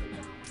 Yeah.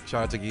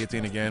 Shout out to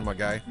Guillotine again, my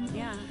guy.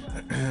 Yeah.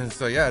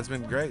 So yeah, it's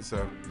been great.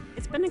 So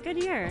it's been a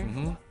good year.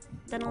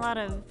 Done a lot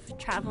of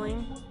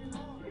traveling.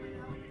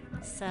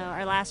 So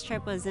our last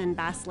trip was in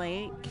Bass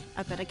Lake,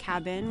 up at a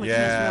cabin, which was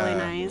really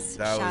nice.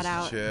 Shout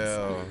out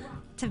chill.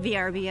 To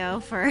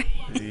VRBO for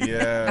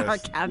our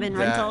cabin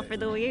rental for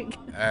the week.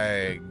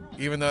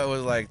 Even though it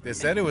was like, they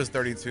said it was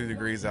 32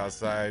 degrees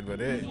outside, but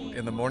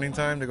in the morning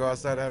time to go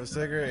outside to have a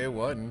cigarette, it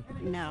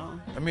wasn't. No.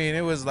 I mean,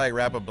 it was like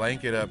wrap a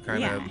blanket up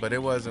kind of, but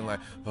it wasn't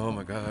like, oh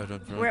my God, I'm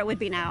drunk. Where it would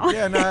be now.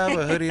 Yeah, no, I have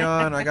a hoodie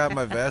on, I got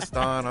my vest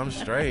on, I'm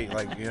straight,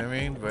 like, you know what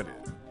I mean? But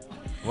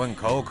it wasn't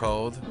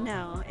cold.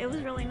 No, it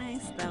was really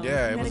nice though.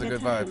 Yeah, it was a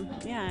good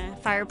vibe. Yeah,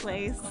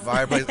 fireplace.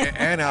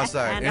 And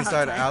outside, and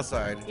inside,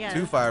 outside. Yeah.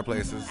 2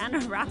 fireplaces. And a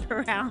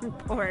wraparound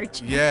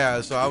porch.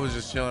 Yeah, so I was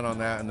just chilling on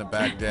that in the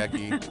back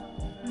decky.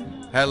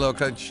 Had a little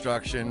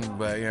construction,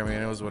 but yeah, I mean,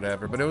 it was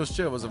whatever. But it was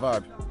chill, it was a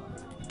vibe.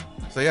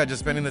 So yeah, just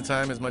spending the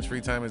time, as much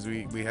free time as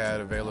we had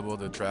available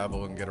to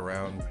travel and get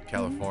around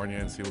California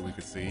and see what we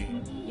could see.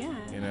 Yeah.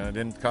 You know, it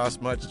didn't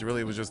cost much. It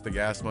really was just the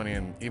gas money.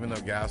 And even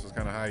though gas was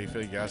kind of high, you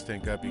fill your gas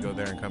tank up, you go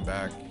there and come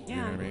back. Yeah. You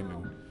know what I mean?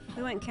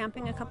 We went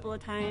camping a couple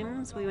of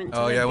times. We went to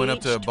I went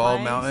up to Bald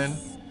twice. Mountain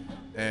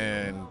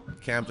and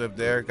camped up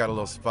there. Got a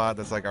little spot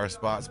that's like our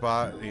spot,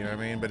 you know what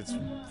I mean? But it's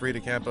free to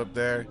camp up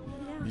there.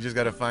 You just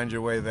got to find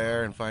your way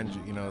there and find,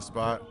 a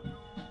spot.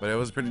 But it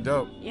was pretty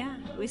dope. Yeah,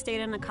 we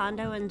stayed in a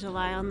condo in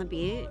July on the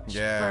beach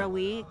for a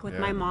week with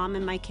my mom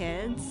and my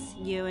kids,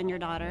 you and your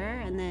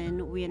daughter, and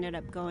then we ended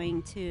up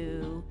going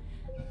to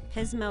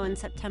Pismo in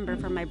September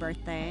for my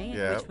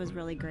birthday, which was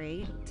really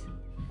great.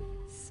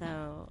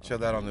 So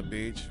chilled out on the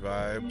beach,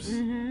 vibes.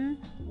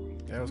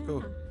 Yeah, it was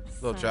cool.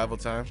 A little travel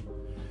time.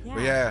 Yeah.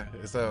 But yeah,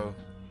 so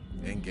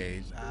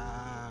engaged.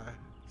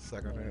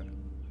 Suck on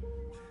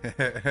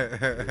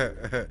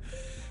that.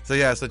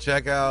 So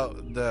check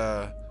out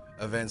the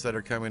events that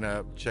are coming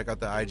up. Check out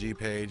the IG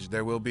page.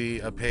 There will be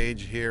a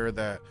page here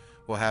that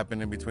will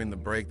happen in between the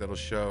break that'll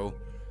show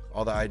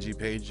all the IG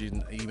pages,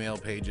 email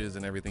pages,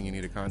 and everything you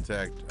need to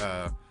contact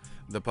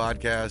the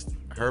podcast,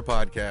 her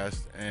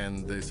podcast,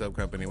 and the sub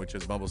company, which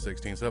is Bumble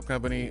 16 sub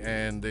company,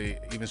 and the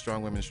Even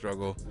Strong Women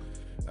Struggle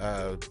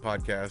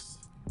podcast.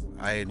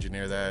 I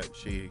engineer that.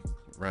 She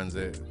runs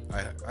it.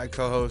 I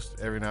co-host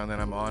every now and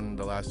then. I'm on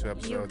the last 2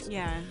 episodes.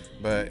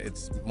 But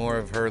it's more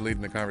of her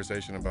leading the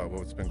conversation about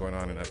what's been going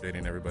on and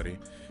updating everybody.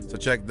 So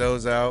check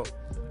those out.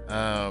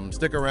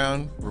 Stick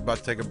around. We're about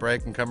to take a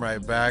break and come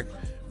right back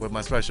with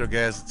my special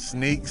guest,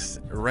 Sneakz,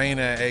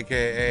 Reyna,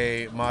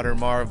 aka Modern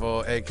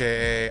Marvel,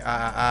 aka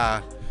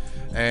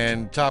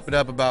and top it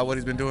up about what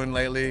he's been doing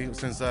lately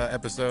since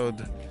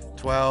episode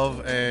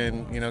 12,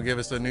 and give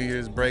us a New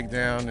Year's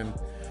breakdown and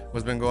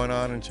what's been going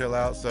on and chill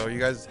out. So you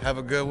guys have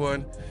a good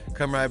one.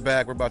 Come right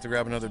back. We're about to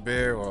grab another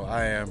beer, or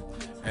I am,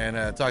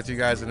 and talk to you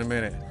guys in a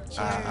minute.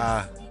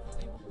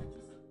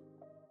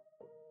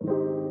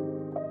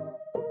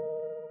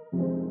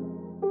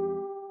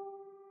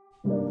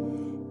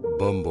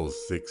 Bumble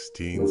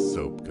 16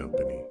 Soap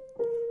Company.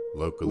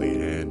 Locally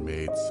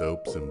handmade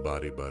soaps and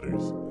body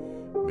butters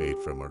made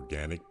from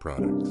organic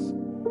products.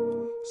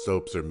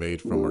 Soaps are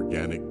made from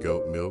organic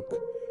goat milk,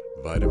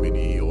 vitamin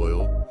E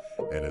oil,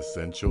 and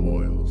essential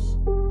oils.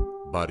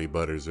 Body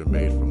butters are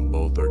made from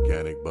both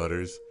organic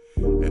butters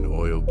and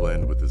oil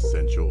blend with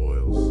essential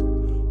oils.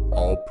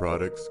 All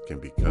products can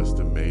be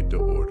custom made to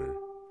order.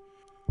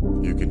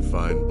 You can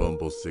find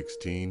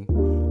Bumble16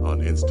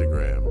 on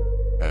Instagram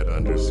at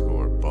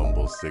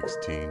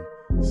 _Bumble16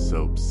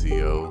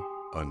 SoapCO_.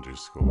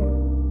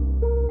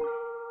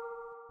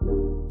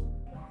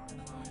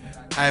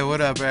 Hey,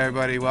 what up,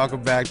 everybody?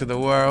 Welcome back to the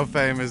world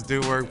famous Do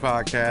Work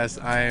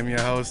podcast. I am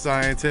your host,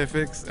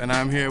 Scientifics, and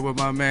I'm here with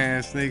my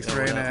man, Sneakz,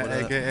 Reyna,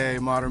 aka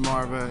Modern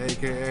Marva,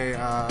 aka you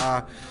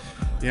know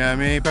what I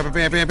mean? Bam,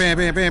 bam, bam, bam,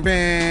 bam, bam,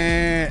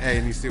 bam. Hey,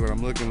 and you see what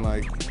I'm looking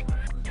like?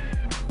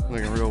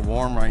 Looking real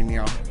warm right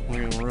now.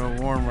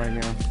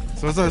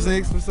 So what's up,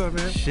 Sneakz? What's up,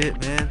 man? Shit,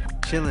 man.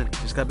 Chilling.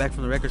 Just got back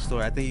from the record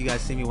store. I think you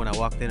guys see me when I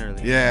walked in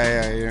earlier.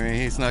 Yeah. I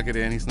mean, he snuck it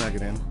in.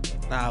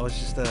 Nah, I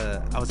was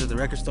at the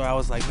record store. I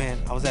was like, man,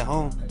 I was at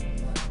home.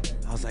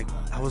 I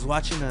was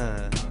watching,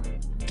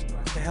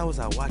 what the hell was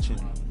I watching?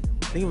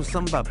 I think it was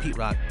something about Pete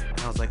Rock. And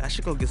I was like, I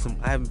should go get some,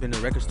 I haven't been to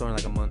the record store in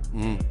like a month. I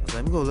was like,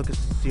 let me go look and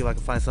see if I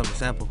can find something to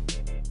sample.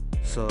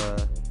 So,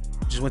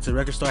 just went to the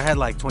record store. I had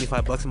like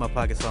 $25 in my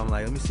pocket, so I'm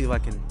like, let me see if I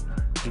can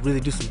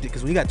really do some,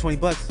 because when you got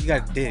 $20, you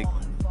gotta dig.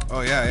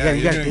 Oh, yeah.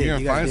 You're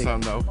gonna find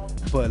something, though.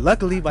 But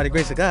luckily, by the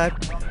grace of God,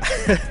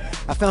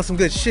 I found some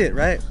good shit,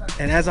 right?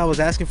 And as I was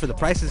asking for the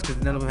prices, because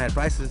none of them had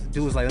prices,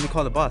 dude was like, let me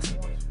call the boss.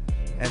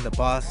 And the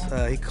boss,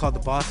 he called the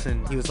boss,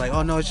 and he was like,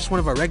 oh, no, it's just one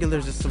of our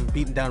regulars, just some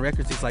beaten down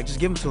records. He's like, just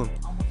give them to him.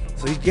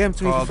 So he gave them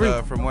to me for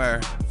free. From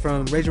where?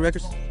 From Raging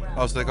Records.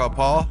 Oh, so they call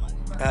Paul?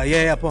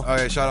 Yeah, Paul.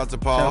 Okay, shout out to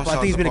Paul. I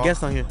think he's been a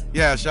guest on here.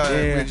 Yeah,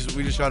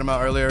 we just shot him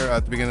out earlier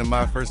at the beginning of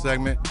my first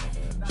segment.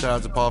 Shout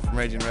out to Paul from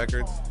Raging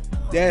Records.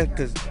 Yeah,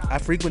 because I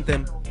frequent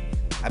them.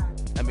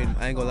 I mean,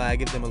 I ain't gonna lie, I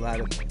give them a lot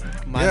of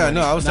my money.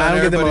 I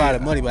don't give them a lot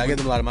of money, but I give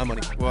them a lot of my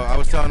money. Well, I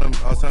was telling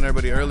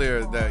everybody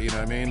earlier that, you know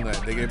what I mean,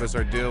 that they gave us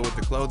our deal with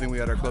the clothing. We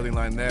had our clothing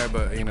line there,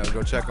 but, you know,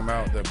 go check them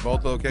out. They're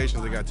both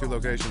locations. They got 2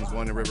 locations,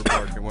 one in River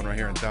Park and one right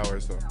here in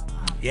Towers. So.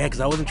 Yeah, because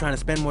I wasn't trying to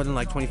spend more than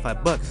like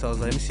 $25, so I was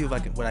like, let me see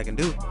what I can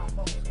do.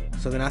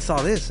 So then I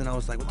saw this, and I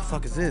was like, what the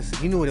fuck is this? And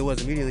he knew what it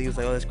was immediately. He was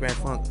like, oh, that's Grand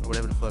Funk, or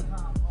whatever the fuck.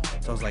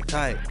 So I was like,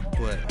 tight,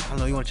 but I don't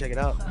know, you want to check it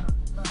out?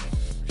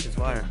 Shit's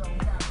fire.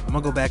 I'm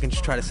gonna go back and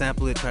just try to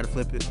sample it, try to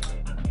flip it.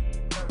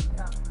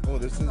 Oh,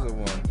 this is a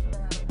one.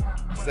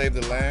 Save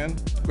the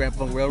Land. Grand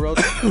Funk Railroad.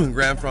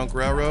 Grand Funk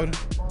Railroad.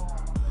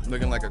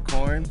 Looking like a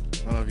coin. I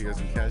don't know if you guys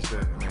can catch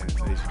that. I mean, it's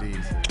HD.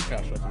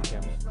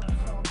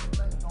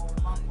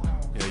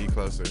 Yeah, you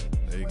closer.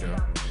 There you go.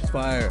 It's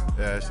fire.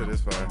 Yeah, that shit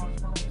is fire.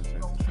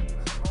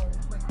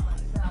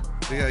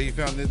 So yeah, you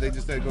found it. They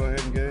just said go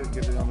ahead and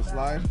get it on the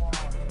slide.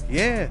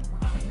 Yeah.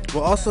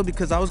 Well, also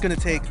because I was gonna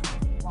take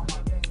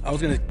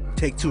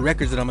 2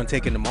 records that I'm gonna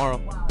take in tomorrow.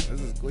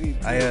 This is clean.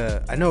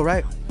 I know,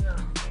 right?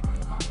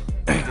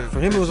 For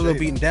him it was a little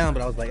beaten down,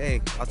 but I was like,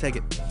 hey, I'll take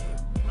it.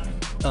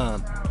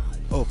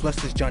 Plus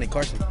this Johnny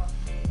Carson.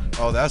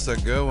 Oh, that's a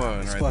good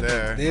one right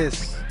there.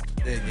 This,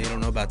 you don't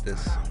know about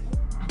this.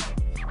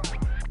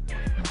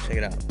 Check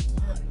it out.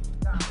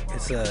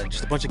 It's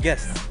just a bunch of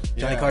guests.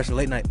 Johnny Carson,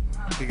 late night.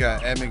 He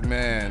got Ed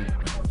McMahon.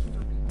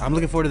 I'm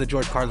looking forward to the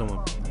George Carlin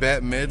one.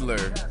 Bette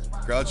Midler,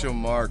 Groucho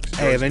Marx.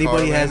 Hey, if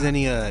anybody has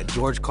any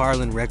George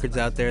Carlin records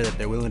out there that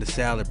they're willing to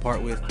sell or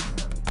part with,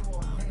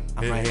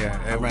 I'm right here.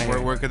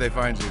 Where could they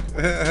find you?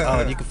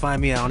 You can find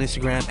me on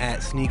Instagram at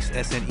Sneakz,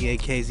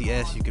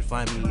 SNEAKZS. You can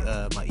find me,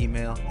 my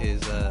email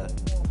is,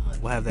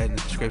 we'll have that in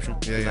the description.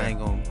 I ain't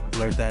gonna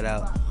blurt that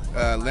out.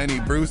 Lenny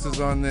Bruce is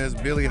on this,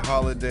 Billie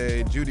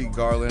Holiday, Judy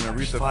Garland,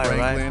 Aretha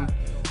Franklin, right?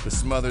 The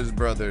Smothers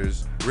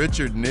Brothers,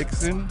 Richard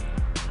Nixon.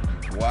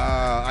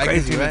 Wow.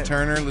 Crazy, Ike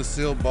Turner,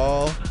 Lucille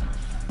Ball.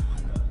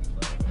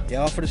 Yeah,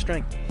 all for the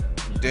strength.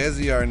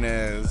 Desi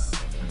Arnaz.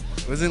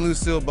 Wasn't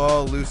Lucille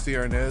Ball Lucy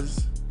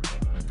Arnaz?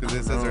 Because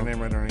it says her name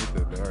right underneath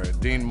it. But all right.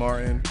 Dean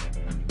Martin,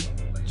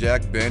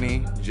 Jack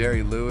Benny,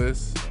 Jerry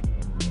Lewis,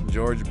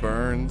 George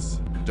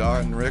Burns,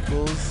 Don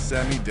Rickles,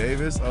 Sammy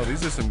Davis. Oh,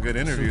 these are some good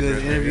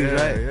interviews.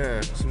 Right?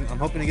 Yeah. I'm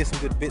hoping to get some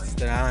good bits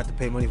that I don't have to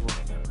pay money for.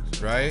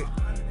 Right?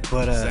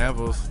 But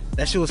samples.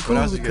 That shit was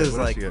cool because,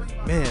 like,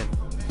 man,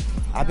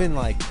 I've been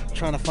like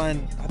trying to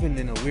find. I've been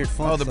in a weird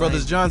funk. Oh, the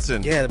Brothers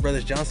Johnson. Yeah, the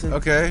Brothers Johnson.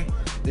 Okay.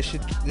 This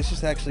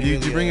is actually.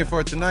 Did you bring it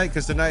for tonight?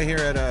 Because tonight here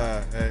at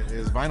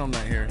is vinyl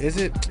night here. Is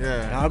it?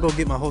 Yeah. Now I'll go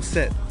get my whole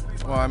set.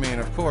 Well, I mean,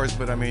 of course,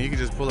 but I mean, you can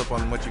just pull up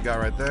on what you got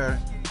right there.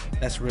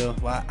 That's real.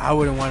 Well, I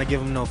wouldn't want to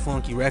give them no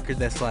funky record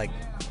that's like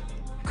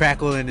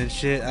crackling and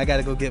shit. I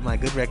gotta go get my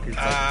good records.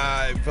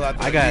 Like, pull out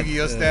the I got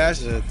Yu-Gi-Oh stash.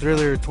 The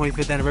Thriller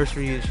 25th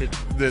anniversary and shit.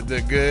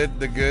 The good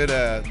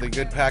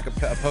pack of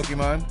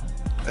Pokemon.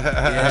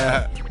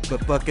 Yeah,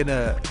 but fucking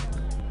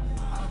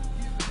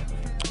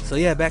So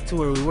yeah, back to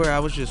where we were. I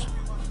was just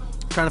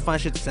trying to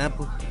find shit to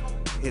sample,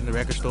 hitting the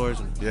record stores.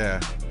 And yeah.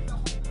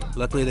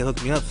 Luckily they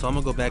hooked me up, so I'm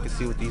gonna go back and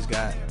see what these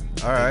got.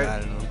 All right. I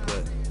don't know,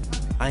 but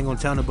I ain't gonna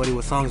tell nobody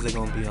what songs they're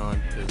gonna be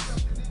on.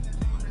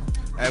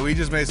 Hey, we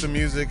just made some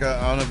music. I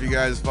don't know if you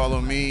guys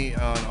follow me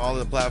on all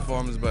the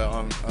platforms, but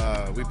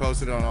we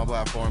posted it on all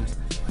platforms.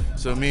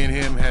 So me and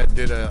him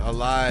did a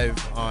live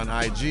on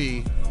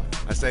IG.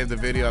 I saved the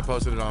video, I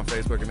posted it on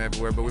Facebook and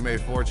everywhere, but we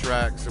made 4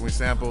 tracks and we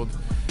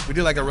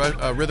did like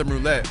a rhythm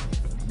roulette.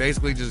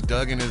 Basically just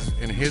dug in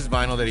his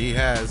vinyl that he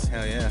has.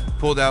 Hell yeah.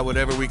 Pulled out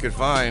whatever we could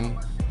find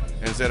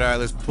and said, all right,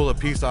 let's pull a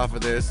piece off of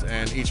this,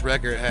 and each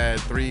record had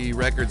 3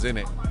 records in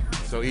it.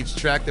 So each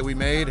track that we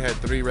made had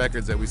 3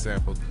 records that we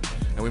sampled,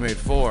 and we made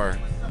 4.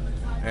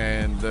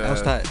 And That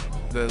was tight.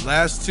 the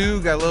last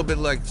 2 got a little bit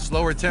like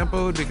slower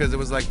tempoed because it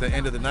was like the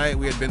end of the night.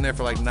 We had been there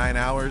for like 9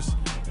 hours.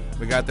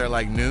 We got there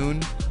like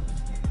noon.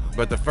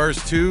 But the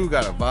first 2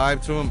 got a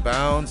vibe to them,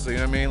 bounce, so you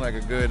know what I mean, like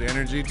a good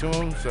energy to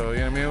them. So you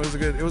know what I mean, it was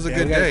a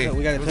good day.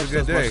 We got it to was touch a good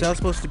those. day. Marcel's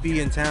supposed to be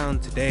in town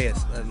today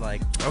at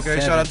like Okay,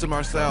 7. shout out to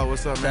Marcel.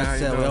 What's up, man? How you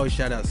That's doing? we always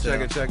shout out. Check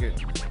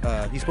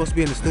it. He's supposed to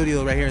be in the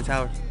studio right here in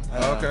Tower.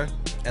 Okay.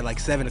 At like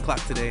 7 o'clock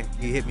today,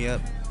 he hit me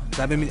up.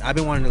 So I've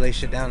been wanting to lay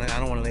shit down. I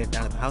don't want to lay it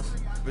down at the house.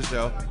 For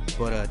sure.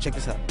 But check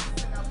this out.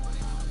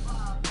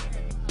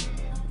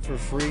 For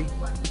free.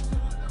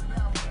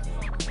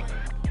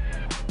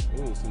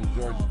 Ooh, some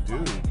Georgia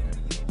dude.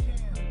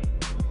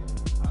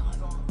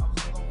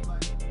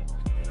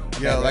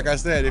 Yeah, like I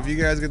said, if you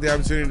guys get the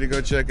opportunity to go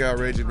check out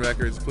Raging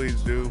Records,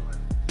 please do.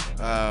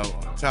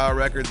 Tower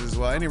Records as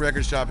well. Any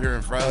record shop here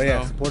in Fresno. Oh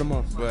yeah, support them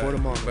all. But, Support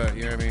them all. But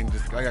you know what I mean?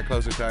 I got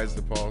closer ties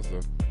to Paul,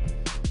 so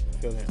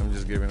Feel that. I'm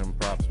just giving him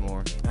props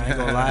more. I ain't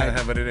gonna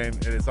lie. But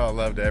it's all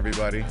love to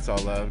everybody. It's all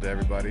love to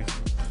everybody.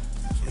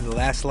 In the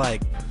last I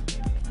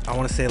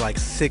want to say like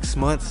 6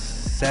 months,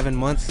 7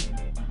 months,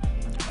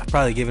 I've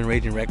probably given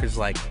Raging Records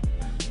like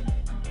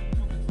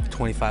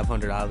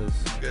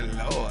 $2,500. Good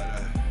Lord.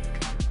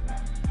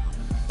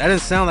 That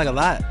doesn't sound like a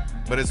lot.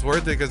 But it's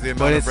worth it because the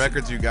amount of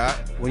records you got.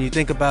 When you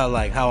think about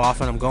like how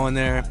often I'm going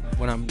there,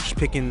 when I'm just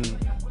picking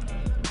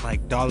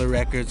like $1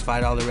 records,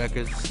 $5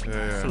 records,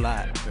 it's a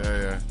lot.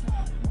 Yeah.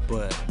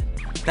 But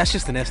that's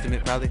just an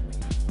estimate, probably.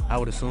 I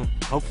would assume.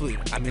 Hopefully,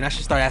 I mean, I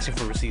should start asking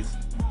for receipts.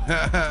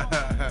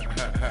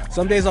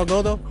 Some days I'll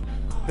go though.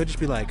 He'll just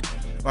be like,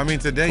 I mean,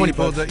 today you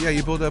pulled up. Yeah,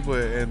 you pulled up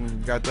with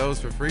and got those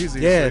for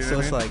freezy. yeah. So, So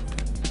it's like,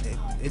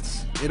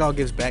 it all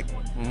gives back.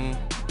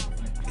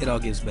 It all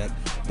gives back.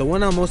 The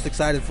one I'm most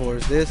excited for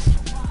is this.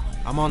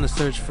 I'm on the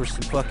search for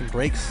some fucking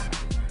breaks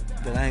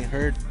that I ain't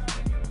heard.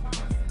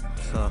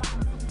 So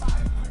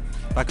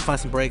if I can find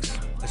some breaks,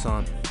 it's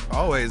on.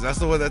 Always. That's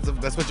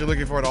what you're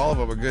looking for at all of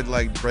them. A good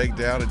like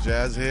breakdown, a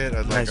jazz hit,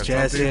 a Nice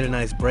jazz hit, a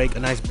nice break, a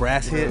nice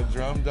brass hit.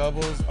 Drum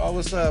doubles. Oh,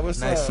 what's up? What's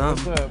Nice up?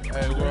 something. What's up?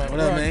 Hey, we're What on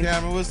up, man?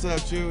 camera. What's up,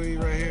 Chuey?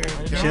 Right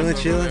here.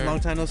 Chilling. Long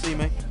time no see,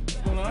 man.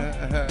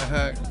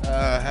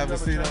 Have a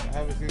seat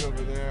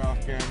over there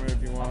off camera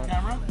if you want.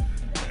 Camera?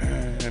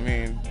 I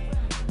mean,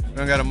 we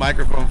don't got a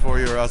microphone for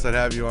you, or else I'd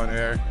have you on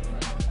air.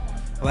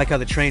 I like how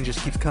the train just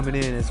keeps coming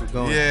in as we're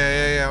going.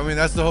 Yeah. I mean,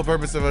 that's the whole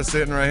purpose of us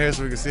sitting right here,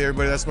 so we can see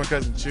everybody. That's my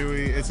cousin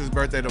Chuey. It's his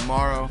birthday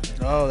tomorrow.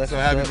 Oh, that's So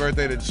happy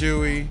birthday to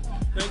Chuey.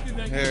 Thank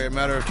you. Here,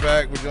 matter of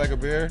fact, would you like a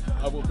beer?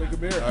 I will take a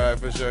beer. All right,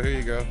 for sure. Here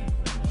you go.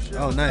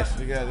 Oh, nice.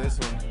 You got this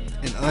one.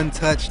 An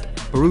untouched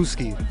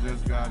brewski.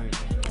 Just got it.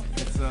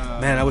 It's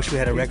Man, I wish we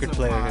had a record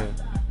player here.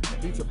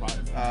 Pizza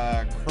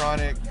pie.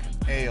 Chronic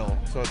Ale.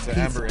 So it's an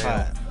Pizza amber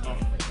pie. ale.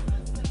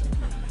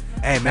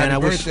 Hey man, Happy I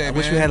wish birthday,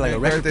 we man. had like a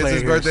Happy record birthday. player It's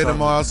his here or birthday something.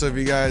 tomorrow, so if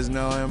you guys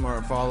know him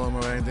or follow him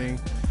or anything,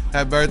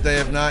 happy birthday.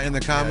 If not, in the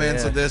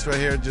comments yeah. of this right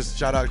here, just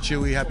shout out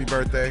Chuey, happy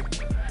birthday.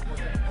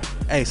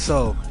 Hey,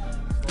 so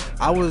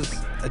I was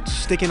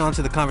sticking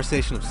onto the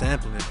conversation of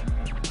sampling.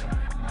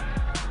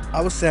 I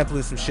was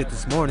sampling some shit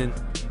this morning,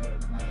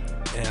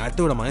 and I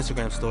threw it on my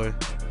Instagram story.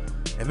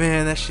 And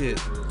man, that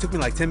shit took me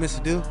like 10 minutes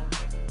to do.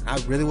 I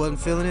really wasn't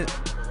feeling it,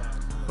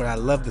 but I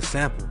love the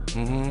sample.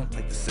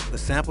 Like the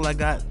sample I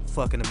got,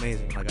 fucking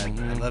amazing. Like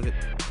I love it.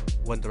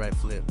 Wasn't the right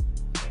flip.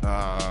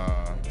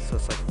 So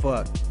it's like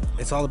fuck.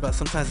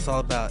 Sometimes it's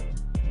all about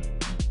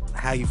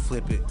how you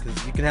flip it,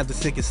 because you can have the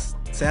sickest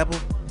sample,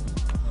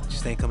 it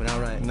just ain't coming out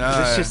right. Nah.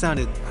 This shit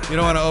sounded. You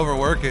don't want to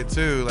overwork it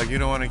too. Like you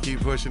don't want to keep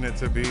pushing it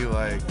to be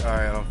like, all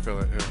right, I don't feel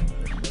it.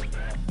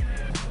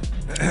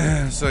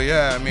 Yeah. So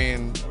yeah, I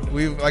mean,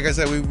 like I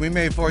said, we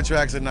made 4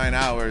 tracks in 9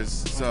 hours.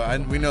 So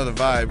we know the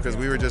vibe, because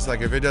we were just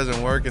like, if it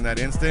doesn't work in that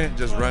instant,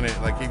 just run it.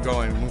 Like keep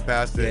going, move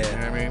past it. Yeah. You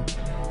know what I mean?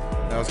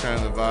 That was kind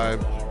of the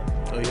vibe.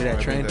 Oh, you hear that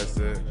I train? think that's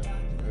it.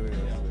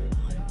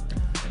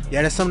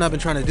 Yeah, that's something I've been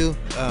trying to do.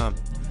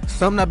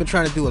 Something I've been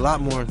trying to do a lot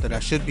more that I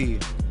should be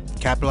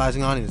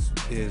capitalizing on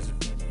is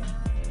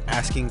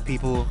asking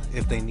people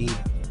if they need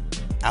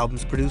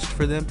albums produced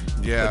for them.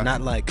 Yeah. But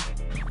not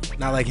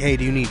like, hey,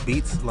 do you need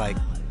beats? Like,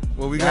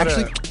 Well, we got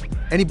actually,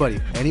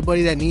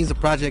 anybody that needs a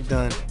project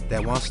done,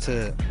 that wants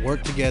to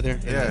work together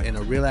in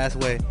a real ass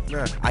way,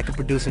 Yeah. I can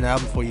produce an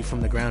album for you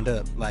from the ground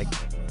up. Like,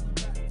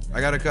 I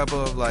got a couple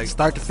of like.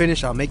 start to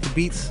finish, I'll make the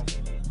beats,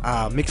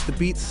 mix the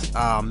beats,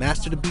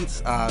 master the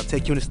beats,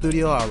 take you in the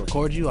studio, I'll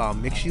record you, I'll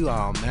mix you,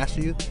 I'll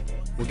master you.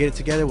 We'll get it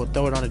together, we'll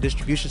throw it on a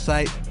distribution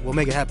site, we'll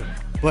make it happen.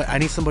 But I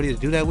need somebody to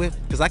do that with,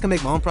 because I can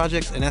make my own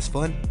projects and that's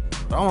fun,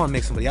 but I don't want to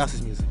make somebody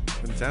else's music.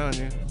 I'm telling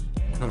you. You know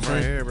what I'm I'm right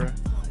saying? here, bro.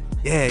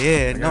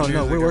 Yeah, got no, music,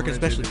 we're I'm working gonna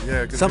specially. do this.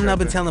 Yeah, 'cause we Something got I've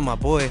been the- telling my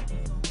boy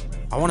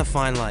I want to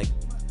find like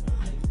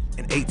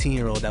an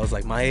 18-year-old that was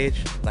like my age,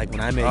 like when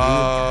I met you.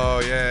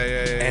 Oh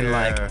yeah. And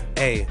like,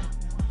 hey,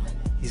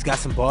 he's got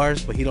some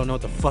bars, but he don't know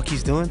what the fuck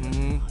he's doing.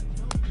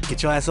 Mm-hmm.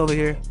 Get your ass over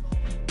here.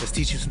 Let's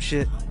teach you some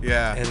shit.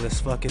 Yeah. And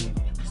let's fucking,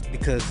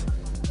 because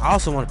I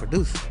also want to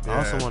produce. Yeah. I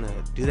also want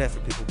to do that for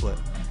people, but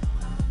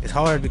it's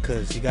hard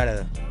because you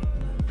gotta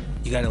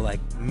like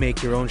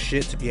make your own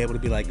shit to be able to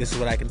be like, this is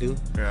what I can do.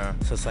 Yeah.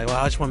 So it's like, well,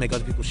 I just want to make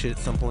other people's shit at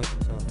some point.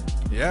 So.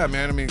 Yeah,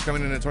 man. I mean,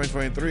 coming into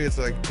 2023, it's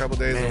like a couple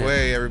days Man.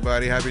 away.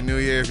 Everybody, Happy New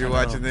Year if you're I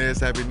know. watching this.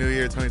 Happy New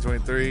Year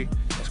 2023.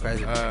 That's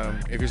crazy.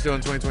 If you're still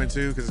in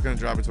 2022, because it's gonna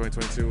drop in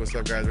 2022. What's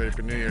up, guys? Ready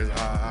for New Year's?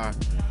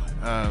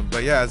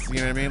 But yeah, it's, you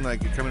know what I mean.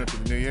 Like coming up to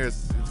the New Year,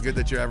 it's good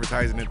that you're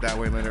advertising it that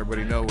way and let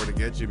everybody know where to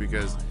get you,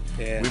 because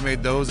Yeah. we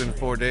made those in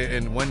 4 days.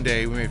 In one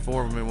day, we made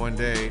 4 of them in one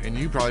day, and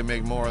you probably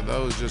make more of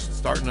those just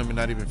starting them and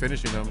not even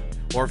finishing them,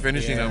 or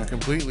finishing Yeah. them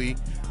completely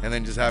and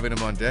then just having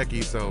them on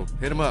decky. So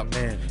hit him up.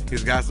 Man.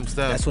 He's got some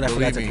stuff. That's what I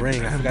believe forgot to me.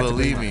 bring. I forgot to bring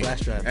Believe my me. flash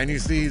drive. And you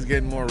see he's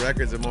getting more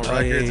records and more Oh,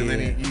 records, yeah, and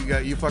then yeah.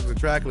 you fuck with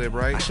Tracklib,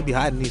 right? I should be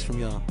hiding these from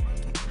y'all.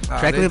 They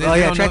Tracklib? don't Oh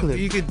yeah, know- Tracklib.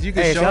 You could Hey, show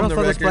if y'all them don't the fuck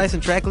with records. Splice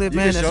and Tracklib, You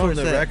man, can that's show where them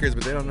it's the at. records,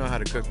 but they don't know how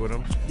to cook with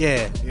them.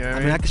 Yeah. You know what I I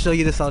mean, mean? I can show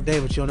you this all day,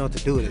 but you don't know what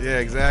to do with it. Yeah,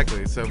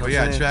 exactly. So, know but what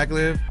yeah, I'm saying?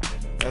 Tracklib.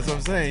 That's what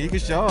I'm saying. You can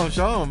show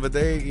them, but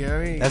they, you know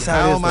what I mean? That's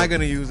how it is, am I though.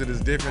 gonna use it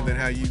is different than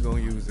how you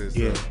gonna use it. So.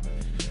 Yeah.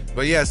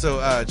 But yeah, so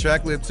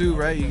Tracklib too,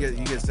 right? You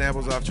get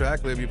samples off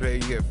Tracklib. You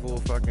get full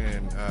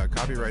fucking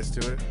copyrights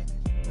to it.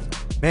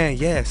 Man,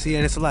 yeah. See,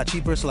 and it's a lot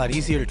cheaper. It's a lot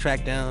easier to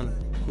track down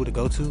who to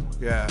go to.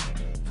 Yeah.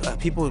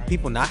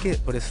 People knock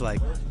it, but it's like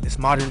it's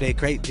modern day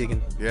crate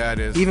digging. Yeah, it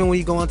is. Even when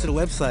you go onto the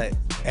website,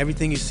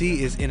 everything you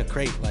see is in a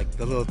crate. Like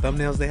the little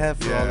thumbnails they have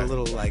for all Yeah. the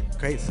little like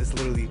crates. It's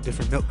literally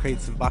different milk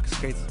crates and box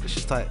crates. It's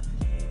just tight.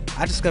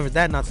 I discovered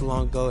that not too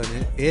long ago,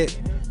 and it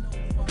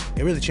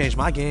really changed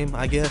my game,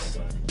 I guess.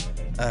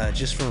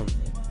 Just from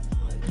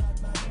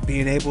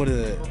being able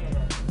to.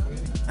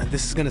 And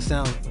this is gonna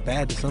sound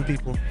bad to some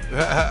people,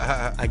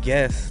 I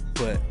guess,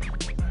 but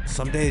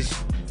some days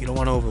you don't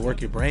want to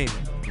overwork your brain.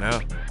 No,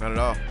 not at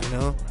all. You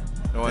know.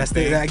 No one That's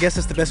thing. I guess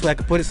that's the best way I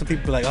could put it. Some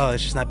people be like, "Oh,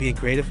 it's just not being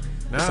creative."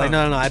 It's like,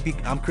 no.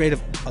 I'm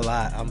creative a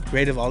lot. I'm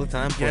creative all the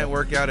time. You can't but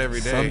work out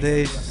every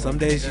day. Some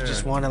days you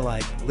just want to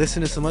like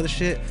listen to some other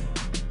shit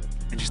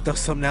and just throw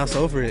something else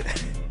over it.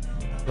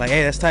 Like,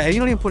 hey, that's tight. And you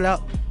don't even put it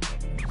out.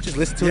 Just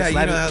listen to it,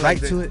 slide it how, right like,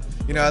 to it.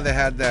 You know how they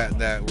had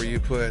that where you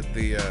put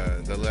the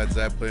Led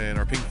Zeppelin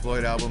or Pink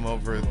Floyd album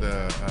over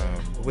the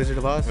Wizard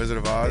of Oz. Wizard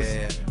of Oz.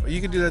 Yeah. Well,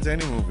 you can do that to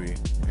any movie,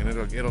 and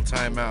it'll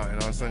time out, and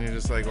all of a sudden you're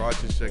just like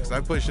watching shit. Cause I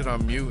put shit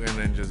on mute and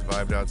then just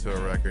vibed out to a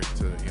record.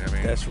 You know what I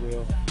mean? That's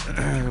real.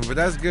 But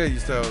that's good.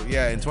 So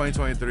yeah, in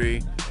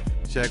 2023,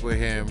 check with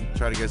him.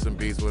 Try to get some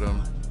beats with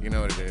him. You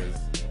know what it is.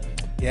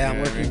 Yeah, You I'm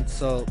know what I working. mean?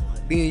 So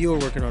me and you are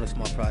working on a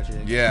small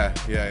project. Yeah.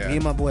 Me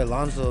and my boy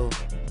Alonzo,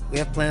 we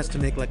have plans to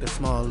make like a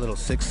small little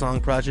 6-song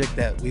project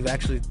that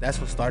that's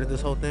what started this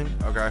whole thing.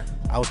 Okay.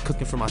 I was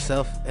cooking for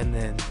myself, and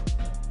then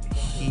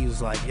he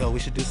was like, yo, we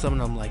should do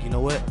something. I'm like, you know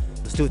what?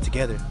 Let's do it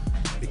together,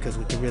 because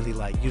we can really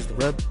like use the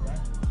rub.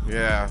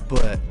 Yeah.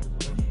 But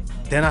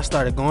then I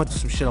started going through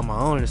some shit on my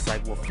own, and it's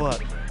like, well,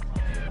 fuck.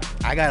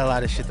 I got a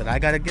lot of shit that I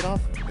gotta get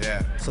off.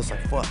 Yeah. So it's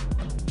like, fuck.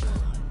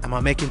 Am I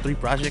making 3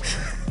 projects?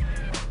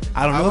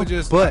 I don't know. I would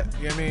just, but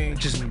you know what I mean?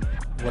 just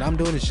what I'm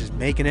doing is just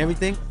making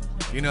everything.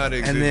 You know how to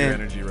exude And then, your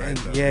energy, right? and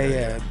though.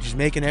 yeah, just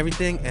making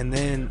everything, and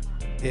then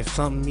if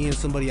me and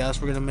somebody else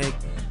were gonna make,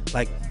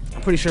 like,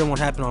 I'm pretty sure it won't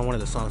happen on one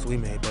of the songs we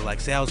made, but like,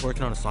 say I was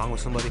working on a song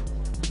with somebody,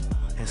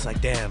 and it's like,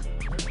 damn,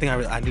 I think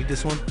I need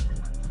this one.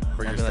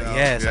 For I'd be yourself. like,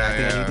 yes, I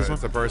think I need this one.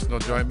 It's a personal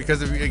joint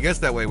because it gets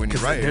that way when you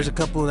write. There's a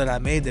couple that I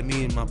made that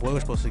me and my boy were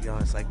supposed to get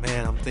on. It's like,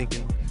 man, I'm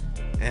thinking,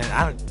 and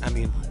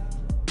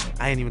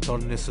I ain't even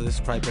told him this, so this is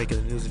probably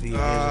breaking the news if he hears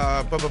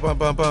it.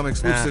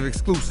 Exclusive, Nah.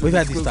 exclusive. We've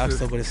had these exclusive. talks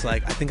though, but it's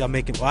like, I think I'm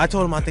making. Well, I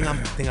told him I think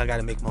I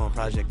gotta make my own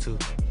project too,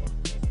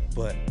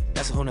 but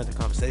that's a whole nother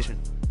conversation.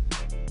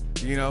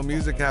 You know,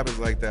 music happens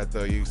like that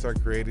though. You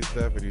start creating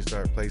stuff and you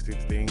start placing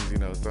things. You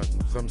know,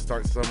 some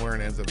starts somewhere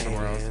and ends up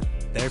somewhere else. Man,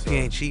 therapy So-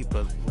 ain't cheap,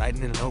 but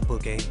writing in a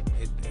notebook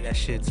that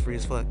shit's free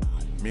as fuck.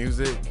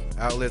 Music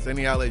outlets,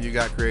 any outlet you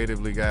got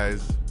creatively,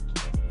 guys,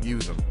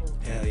 use them.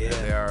 Hell yeah.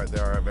 They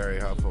are very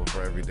helpful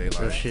for everyday life.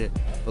 Real shit.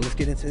 But let's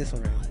get into this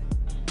one right now.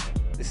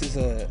 This is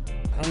I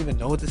don't even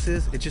know what this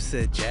is. It just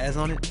said jazz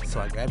on it, so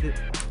I grabbed it.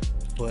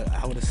 But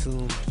I would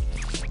assume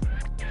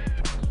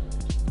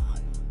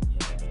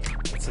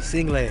it's a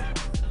single.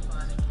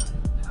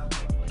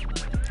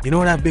 You know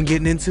what I've been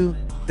getting into?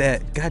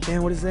 That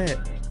goddamn, what is that?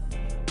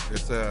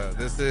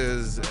 This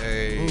is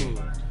a Ooh,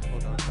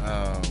 hold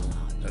on.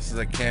 this is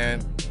a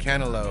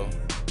cantaloupe,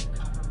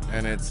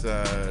 and it's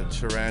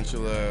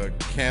tarantula,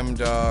 chem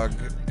dog,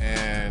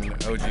 and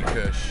OG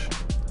Kush.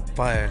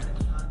 Fire.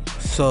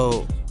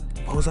 So,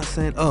 what was I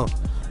saying? Oh,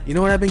 you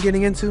know what I've been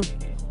getting into?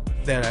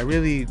 That I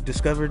really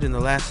discovered in the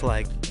last,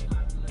 like,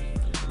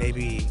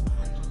 maybe,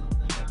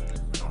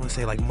 I want to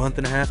say like month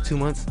and a half, 2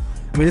 months.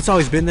 I mean, it's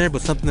always been there,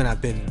 but something that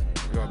I've been,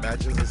 You want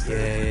matches and stuff?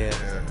 Yeah.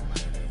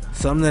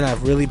 something that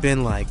I've really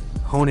been like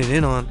honing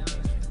in on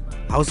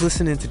I was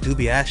listening to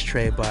Doobie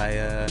Ashtray by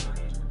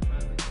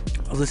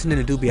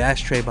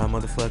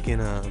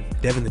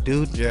motherfucking Devin the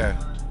Dude.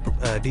 Yeah.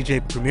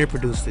 DJ Premier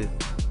produced it.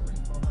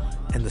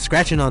 And the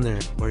scratching on there,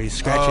 where he's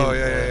scratching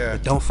the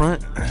Don't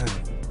Front.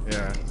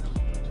 Yeah.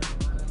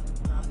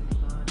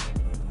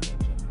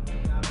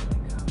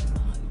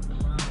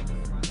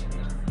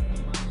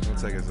 We'll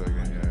take a second,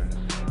 yeah.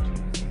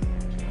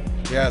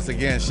 Yes,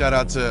 again, shout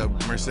out to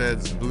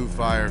Merced's Blue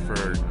Fire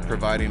for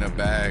providing a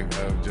bag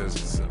of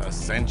just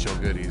essential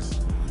goodies.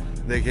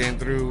 They came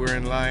through, we're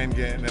in line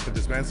getting at the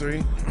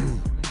dispensary,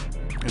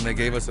 and they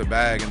gave us a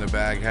bag, and the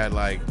bag had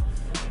like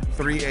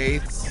 3 jar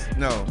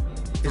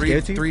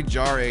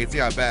eighths,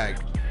 yeah, a bag.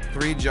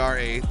 3 jar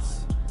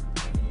eighths,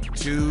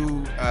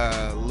 2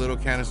 little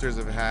canisters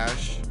of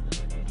hash,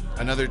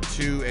 another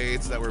 2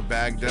 eighths that were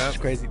bagged up. That's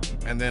crazy.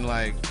 And then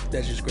like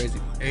That's just crazy.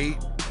 8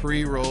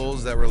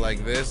 pre-rolls that were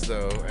like this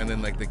though, and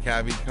then like the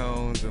cavi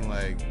cones and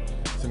like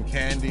some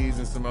candies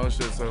and some more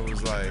shit. So it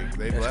was like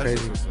they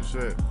blessed us with some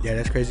shit. Yeah,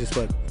 that's crazy as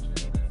fuck.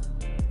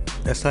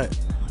 That's tight.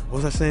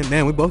 What was I saying?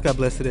 Man, we both got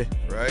blessed today.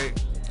 Right?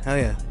 Hell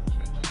yeah.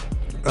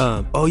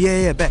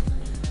 Back.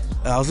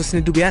 I was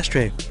listening to Doobie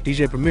Ashtray,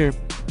 DJ Premier,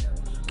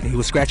 and he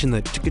was scratching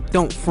the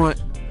Don't Front,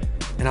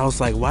 and I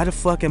was like, why the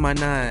fuck am I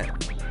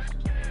not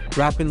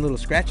dropping little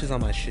scratches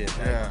on my shit?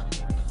 Like, Yeah.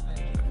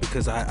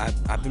 because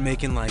I've been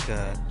making like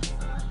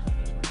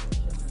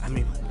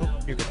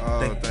you're good.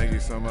 Oh, thank you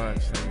so much.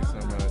 Thank you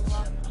so much.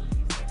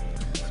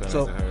 Shout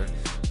So- out to her.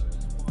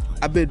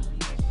 I've been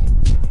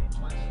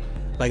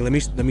like, let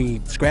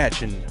me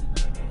scratch and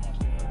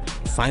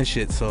find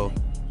shit. So,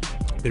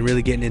 been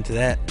really getting into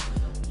that,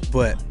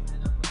 but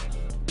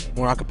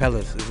more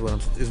acapellas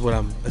is what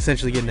I'm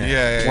essentially getting at.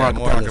 Yeah,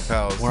 more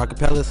acapellas. More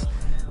acapellas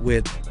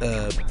with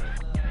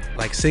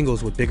like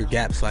singles with bigger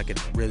gaps, so I could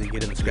really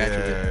get in the scratching.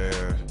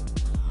 Yeah.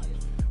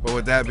 But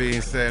with that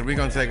being said, we're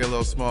gonna take a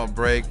little small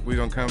break. We're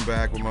gonna come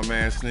back with my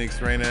man Sneakz,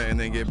 Reyna, and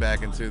then get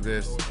back into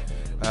this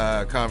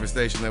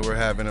conversation that we're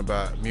having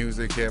about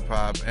music, hip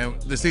hop,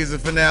 and the season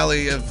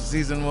finale of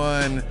season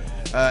 1,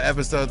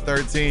 episode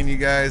 13. You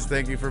guys,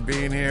 thank you for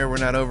being here. We're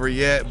not over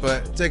yet,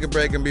 but take a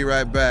break and be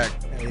right back.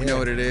 Yeah. You know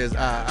what it is.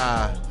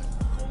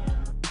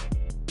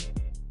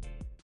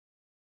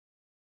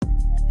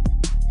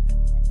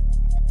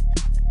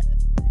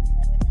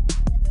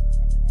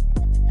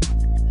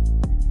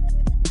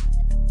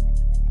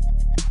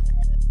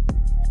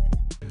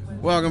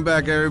 Welcome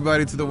back,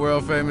 everybody, to the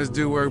world famous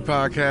Do Work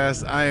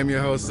podcast. I am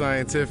your host,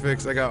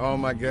 Scientifics. I got all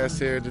my guests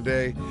here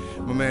today.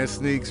 My man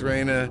Sneakz,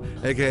 Reyna,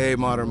 aka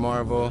Modern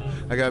Marvel.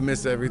 I got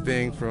Miss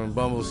Everything from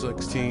Bumble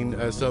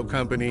 16 Soap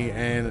Company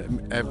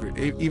and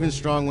even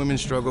Strong Women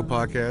Struggle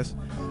podcast.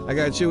 I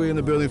got Chuey in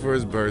the building for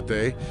his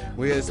birthday.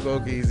 We had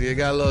Spoke Easy. It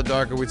got a little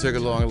darker. We took a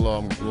little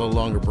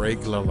longer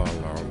break. A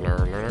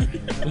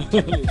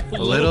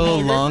little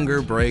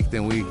longer break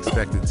than we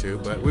expected to,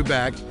 but we're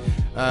back.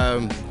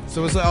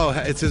 So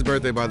it's his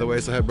birthday, by the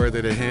way, so happy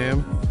birthday to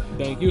him.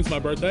 Thank you. It's my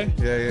birthday.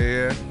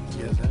 Yeah.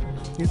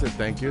 He said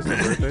thank you. It's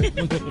his birthday.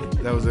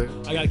 That was it.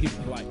 I gotta keep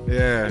it polite.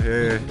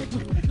 Yeah.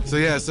 So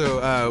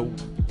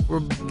we're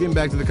getting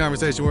back to the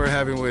conversation we were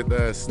having with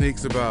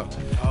Sneakz about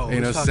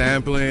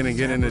sampling and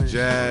getting into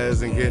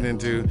jazz and getting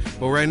into.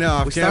 Well, right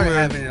now We started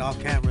having it off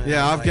camera.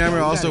 Yeah, off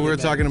camera. Also, we were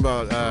talking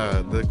about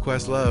the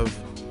Questlove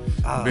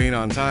being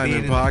on time being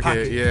in in the pocket.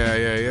 pocket.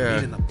 Yeah.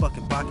 Being in the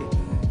fucking pocket.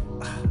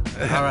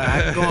 All right,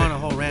 I can go on a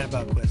whole rant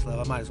about Questlove.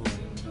 I might as well.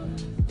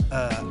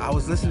 I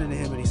was listening to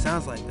him, and he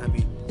sounds like,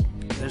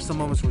 there's some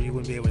moments where you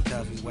wouldn't be able to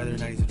tell whether or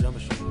not he's a drum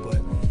machine, but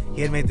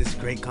he had made this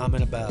great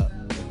comment about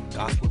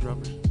gospel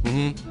drummers.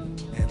 Mm-hmm.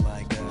 And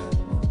like,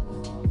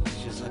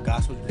 it's just a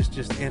gospel, it's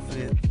just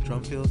infinite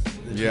drum fills.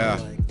 Yeah.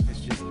 Like, it's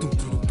just and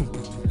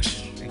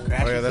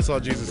crashes. Oh yeah, that's all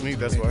Jesus needs.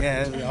 That's why.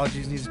 Yeah, all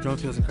Jesus needs is drum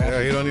fills and crashes.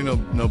 Yeah, he don't need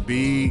no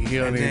beat. He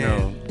don't need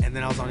no. And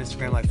then I was on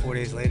Instagram like 4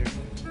 days later,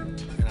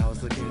 and I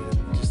was looking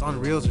just on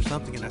Reels or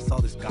something, and I saw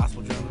this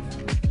gospel drummer.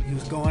 He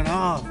was going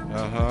off.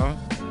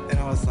 And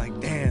I was like,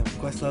 damn,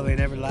 Questlove ain't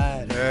ever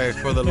lied. Hey,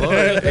 for the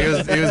Lord.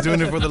 he was doing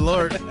it for the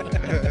Lord.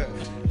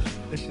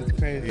 This shit's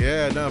crazy.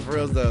 Yeah, no, for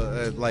real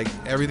though. Like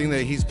everything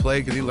that he's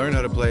played, because he learned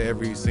how to play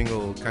every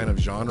single kind of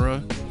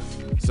genre.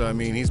 So I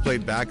mean, he's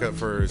played backup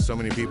for so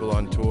many people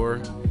on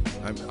tour.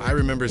 I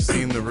remember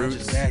seeing the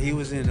Roots. Yeah, he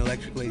was in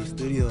Electric Lady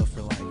Studio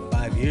for like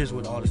 5 years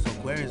with all the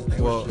Soquares.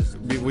 Well,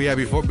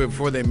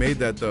 before they made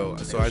that though.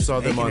 So I saw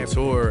them on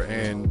tour,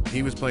 and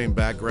he was playing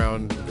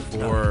background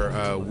for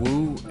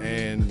Wu,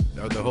 and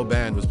the whole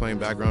band was playing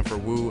background for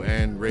Wu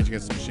and Rage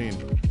Against the Machine.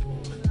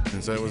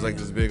 And so it was like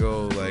this big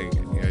old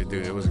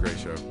dude, it was a great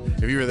show.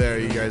 If you were there,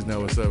 you guys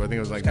know what's up. I think it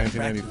was like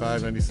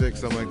 1995, 96,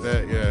 something like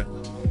that. Yeah,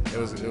 it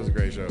was a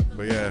great show.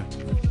 But yeah.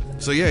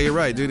 So yeah, you're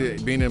right,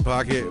 dude. Being in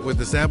pocket with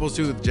the samples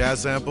too, with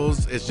jazz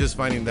samples, it's just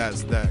finding that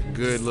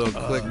good little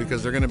click,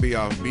 because they're gonna be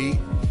off beat,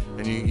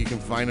 and you can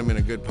find them in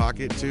a good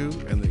pocket too,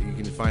 and you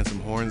can find some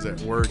horns at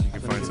work. You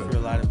can find some.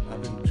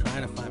 I've been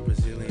trying to find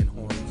Brazilian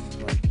horns,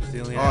 like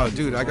Brazilian. Oh,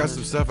 dude, I got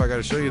some stuff I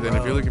gotta show you. Then,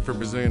 if you're looking for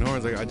Brazilian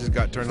horns, like I just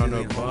got turned on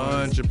to a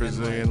bunch of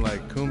Brazilian,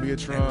 like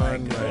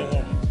Cumbiatron,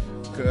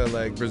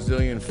 like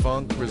Brazilian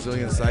funk,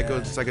 Brazilian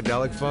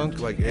psychedelic funk,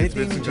 like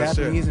Anything some good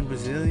Japanese shit. and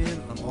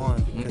Brazilian, I'm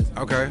on. Because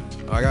Okay,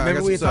 I got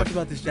remember we some had talked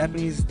stuff. about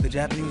this the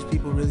Japanese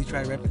people really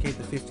try to replicate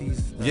the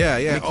 50s. Yeah.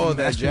 mix Oh, and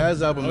that mastering.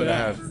 jazz album that I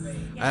have.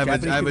 I have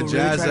Japanese a people really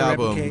jazz try to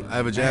album. replicate- I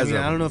have a jazz I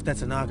album. don't know if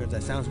that's a knock or if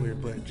that sounds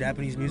weird, but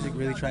Japanese music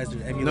really tries to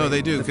emulate. No,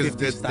 they do, the 'cause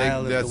 50s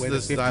style of that's the way the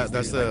the 50s style- did,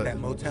 that's like the- that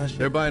Motown shit.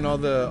 They're buying all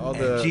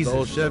the Jesus.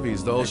 old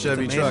Chevys, the old That's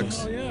Chevy amazing.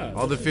 trucks, Oh, yeah.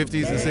 all the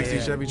 50s and Yeah, 60s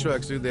yeah. Chevy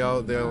trucks, dude.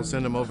 They'll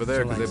send them over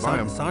there So, because like, they buy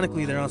them.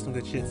 sonically, they're on some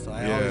good shit. So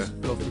I Yeah. always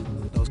go through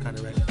those kind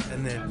of records.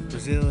 And then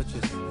Brazil, it's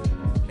just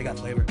they got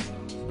flavor.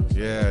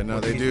 Yeah, no,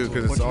 they do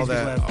because it's all Portuguese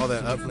that people up.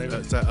 have some flavor.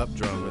 It's that up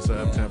drum. It's that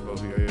up tempo.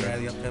 Yeah.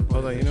 Rally up tempo.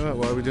 Hold on, you know what?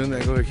 While we're doing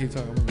that, go ahead, keep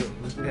talking.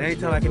 And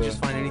anytime I can just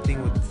find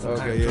anything with some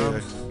kind Okay, of yeah.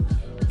 drums,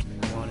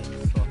 I'm on it.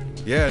 So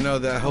Yeah, no,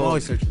 that I'm whole.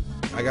 always searching.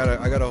 I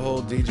got a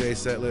whole DJ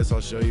set list.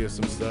 I'll show you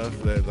some stuff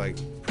that like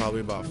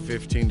probably about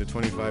 15 to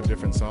 25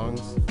 different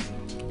songs,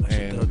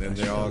 and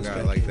they all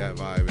got like that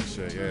vibe and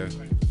shit. Yeah.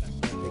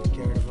 Taking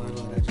care of the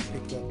vinyl that I just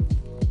picked up.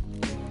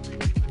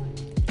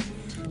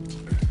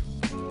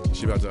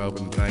 She about to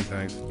open the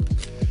thanks.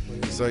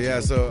 So yeah,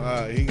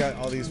 he got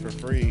all these for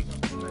free.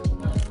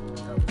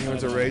 He went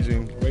to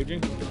Raging.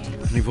 Raging?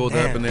 He pulled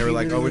up and they were he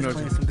like, really "Oh, we was know."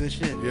 playing some good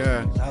shit.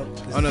 Yeah.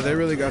 Oh no, they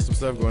really got some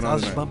stuff going I on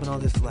was just tonight. bumping all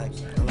this like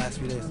the last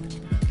few days.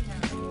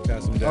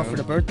 Pass them Oh, down. for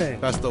the birthday.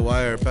 Pass the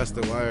wire.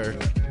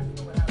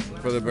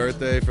 For the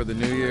birthday, for the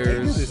New Hey,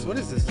 Year's. what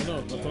is this? I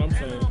know, that's what I'm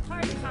saying.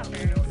 Party poppers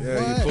Yeah,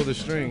 What? you pull the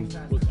string.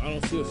 But I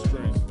don't see a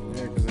string.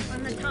 Yeah, because it's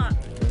on the top.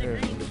 The here.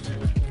 green.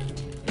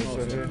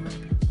 right here.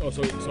 Oh,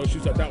 so it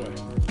shoots out that way.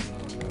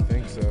 I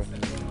think so.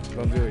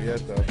 Don't do it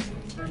yet though.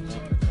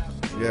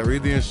 Yeah,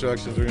 read the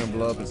instructions. We're gonna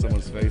blow up in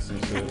someone's face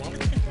and shit. I'm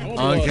gonna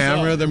blow On us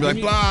camera, up. then be like,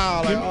 Give me-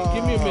 blah. Give, Like, me,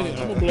 give me a minute.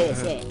 I'm gonna blow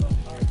us up.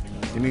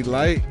 You need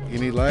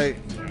light.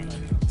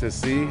 To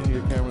see.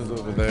 Your camera's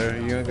over there.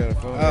 You ain't got a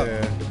phone. Oh,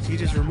 Yeah. he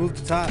just removed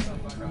the top.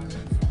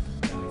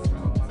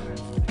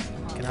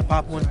 Can I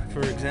pop one, for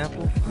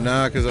example?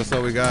 Nah, because that's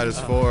all we got is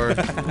 4.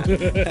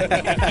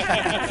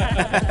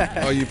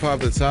 Oh, you pop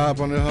the top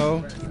on the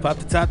hoe? You pop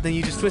the top, then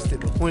you just twist it.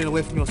 But point it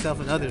away from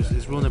yourself and others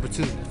is rule number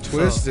 2.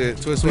 Twist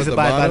it. Twist what, please the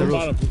abide by the bottom?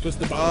 rules. Bottom, twist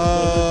the bottom.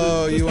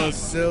 Oh, Twist you the want to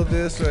top. seal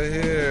this right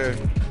here.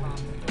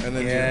 And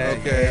then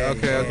Yeah,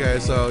 okay.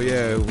 So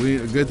yeah,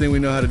 good thing we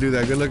know how to do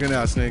that. Good looking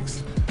out,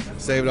 Sneakz.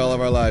 Saved all of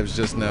our lives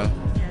just now.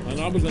 I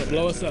know I was gonna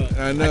blow us up.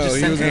 I know, just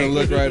he was sent- gonna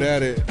look right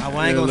at it.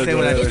 I ain't gonna say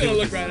what I I was just gonna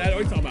look right at it.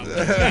 What are you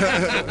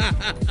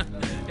talking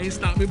about? Ain't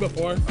stopped me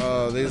before.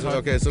 Oh, these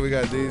okay, so we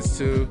got these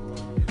two.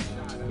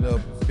 Little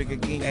pick a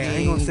king. Hey, I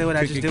ain't gonna say what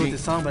I just did with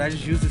this song, but I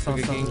just used this on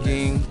Pick a something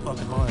king. that's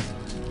fucking hard.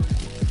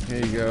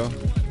 Here you go.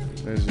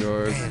 There's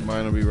yours.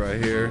 Mine will be right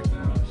here.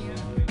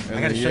 And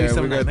I gotta then, show you yeah,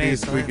 some we of that got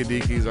these man, son. squeaky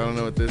deekies. I don't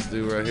know what this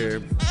do right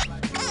here.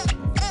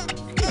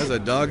 That's a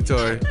dog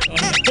toy.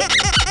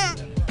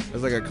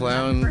 It's like a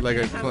clown,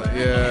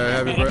 yeah,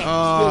 happy birthday.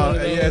 Oh,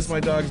 yeah, it's my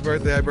dog's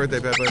birthday. Happy birthday,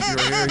 Peppa. If you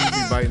were here, you'd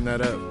be biting that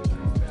up.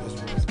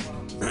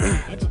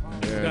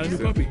 Yeah, Got a new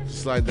so puppy.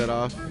 slide that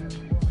off,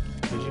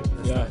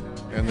 Yeah.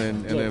 and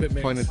then Little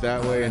bit point mix. it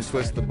that way and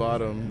twist the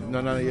bottom.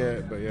 No, not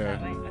yet, but yeah.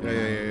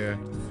 Yeah.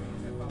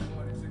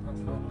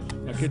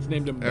 My kids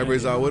named him.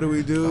 Everybody's like, what do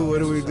we do? What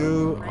do we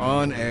do?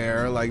 On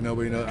air, like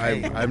nobody knows.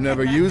 I've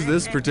never used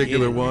this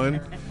particular one.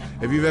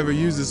 If you've ever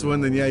used this one,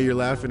 then yeah, you're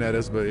laughing at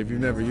us. But if you've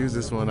never used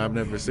this one, I've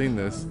never seen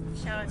this.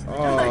 Shout out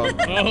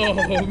to Oh,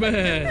 Oh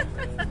man.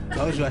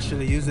 Told you I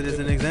should have used it as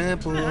an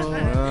example.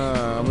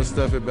 I'm gonna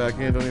stuff it back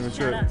in. Don't even Shout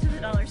trip. out to the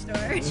dollar store.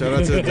 Shout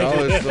out to the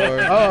dollar store.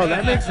 Oh,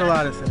 that makes a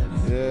lot of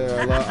sense.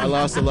 Yeah, I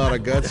lost a lot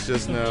of guts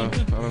just now. I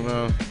don't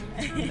know.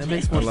 That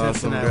makes I more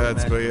lost sense some than I would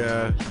guts, but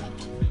imagine. yeah.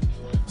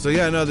 So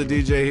yeah, no, the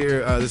DJ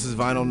here. This is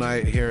Vinyl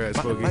Night here at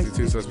Spoke Easy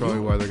too. So that's probably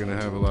why they're gonna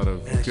have a lot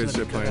of Man, I good should've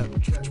shit cut playing.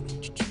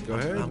 up. Go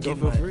ahead, I'm go getting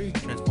feel my free.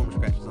 Transformer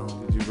scratches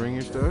on. Did you bring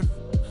your stuff?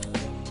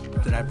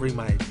 Did I bring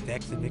my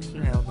decks and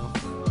mixer? Hell no.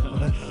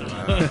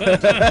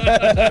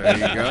 There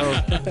you go.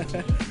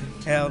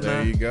 Hell no.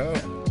 There you go.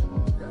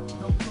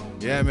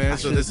 Yeah, man.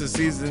 So this is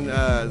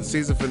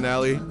season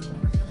finale.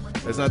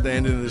 It's not the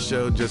ending of the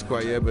show just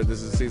quite yet, but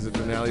this is season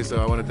finale. So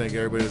I want to thank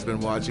everybody that's been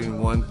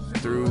watching 1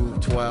 through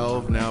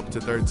 12, now up to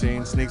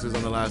 13. Sneakz was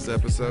on the last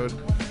episode.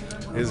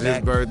 It's his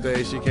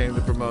birthday. She came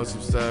to promote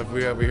some stuff.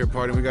 We over here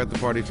partying. We got the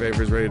party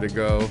favors ready to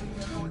go.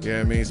 Yeah,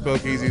 I mean,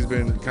 Spoke Easy's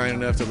been kind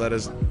enough to let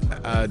us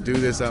do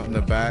this out in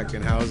the back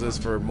and house us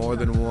for more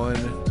than one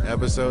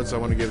episode. So I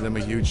want to give them a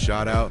huge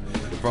shout out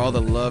for all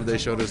the love they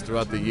showed us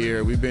throughout the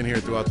year. We've been here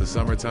throughout the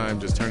summertime,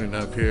 just turning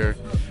up here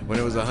when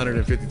it was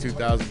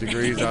 152,000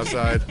 degrees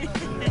outside.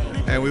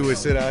 And we would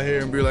sit out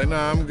here and be like,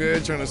 nah, I'm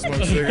good, trying to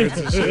smoke cigarettes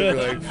and shit.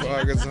 Be like,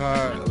 fuck, it's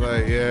hot.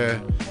 Like, yeah.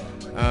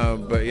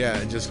 But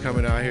yeah, just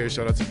coming out here,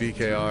 shout out to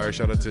BKR,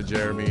 shout out to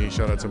Jeremy,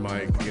 shout out to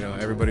Mike, you know,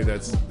 everybody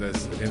that's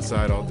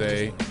inside all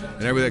day,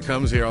 and everybody that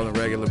comes here on a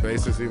regular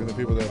basis, even the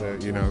people that are,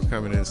 you know,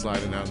 coming in,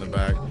 sliding out in the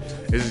back.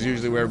 This is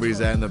usually where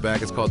everybody's at in the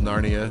back. It's called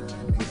Narnia.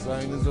 The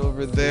sign is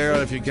over there.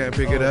 If you can't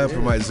pick it up, I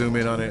might zoom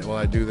in on it while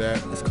I do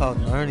that. It's called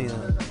Narnia.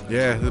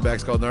 Yeah, the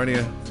back's called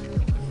Narnia.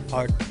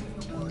 Hard.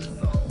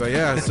 But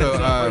yeah, so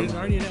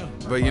Already know.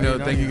 but you know,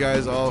 thank you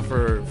guys all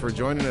for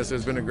joining us.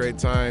 It's been a great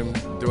time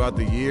throughout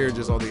the year.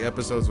 Just all the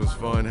episodes was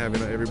fun,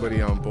 having everybody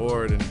on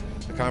board, and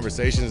the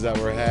conversations that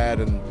were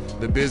had, and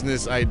the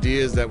business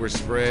ideas that were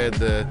spread,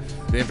 the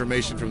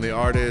information from the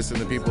artists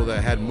and the people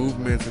that had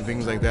movements and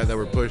things like that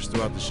were pushed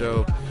throughout the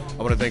show.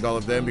 I want to thank all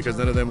of them because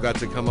none of them got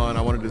to come on.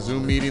 I wanted to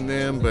Zoom meeting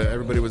them, but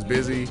everybody was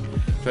busy.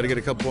 Try to get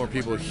a couple more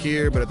people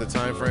here, but at the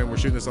time frame, we're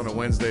shooting this on a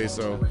Wednesday,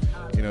 so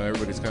you know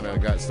everybody's kind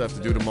of got stuff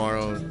to do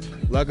tomorrow.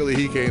 Luckily,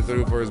 he came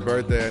through for his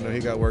birthday. I know he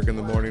got work in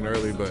the morning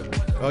early, but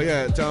oh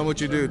yeah, tell him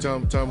what you do. Tell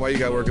him why you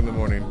got work in the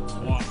morning.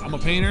 Well, I'm a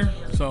painter,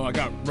 so I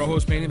got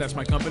Rojo's Painting. That's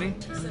my company.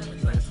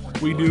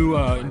 We do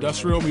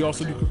industrial. We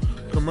also do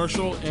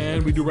commercial,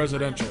 and we do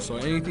residential. So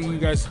anything you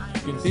guys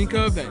can think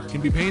of that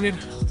can be painted,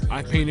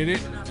 I painted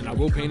it, and I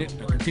will paint it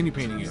and continue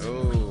painting it.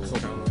 Oh. So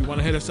if you want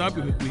to hit us up,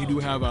 we do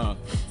have on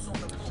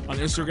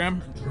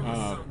Instagram,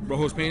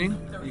 Rojo's Painting.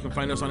 You can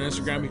find us on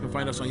Instagram. You can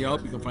find us on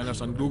Yelp. You can find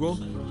us on Google.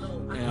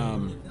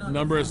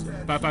 Number is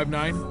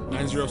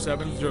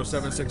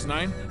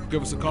 559-907-0769.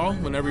 Give us a call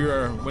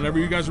whenever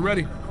you guys are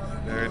ready.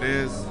 There it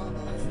is.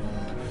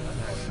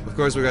 Of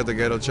course, we got the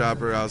ghetto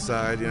chopper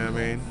outside. You know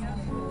what I mean?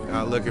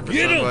 Out looking for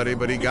somebody,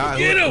 but he got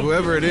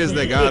whoever it is.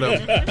 They got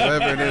him.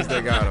 Whoever it is,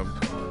 they got him.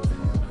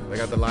 They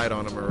got the light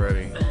on him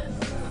already.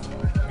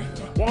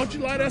 Why don't you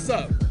light us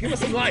up? Give us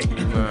some light.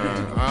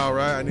 All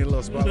right, I need a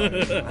little spotlight. I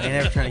ain't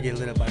ever trying to get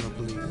lit up by no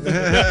police. We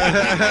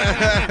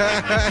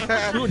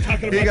were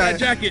talking about that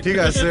jacket. He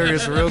got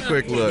serious real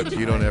quick. Look,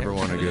 you don't ever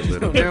want to get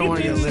lit up. Never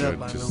want to get lit up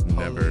by Just no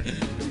never. police.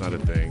 It's not a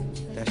thing.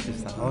 That's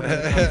just the whole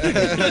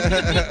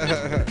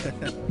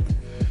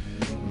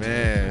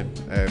Man,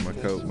 hey, my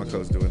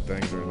coat's doing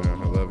things right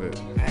now. I love it.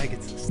 I gotta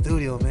get to the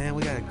studio, man.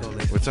 We gotta go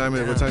listen. What time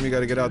you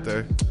got to get out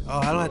there? Oh,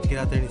 I don't have to get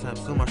out there anytime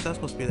soon. My stuff's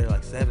supposed to be there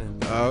like 7.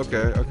 Oh,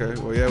 okay.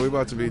 Well, yeah, we're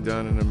about to be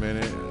done in a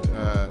minute.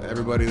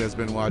 Everybody that's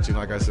been watching,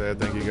 like I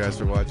said, thank you guys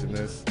for watching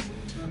this.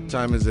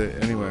 Time is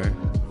it anyway?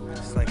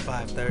 It's like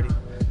 5:30.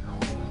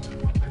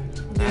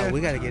 Yeah.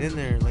 We gotta get in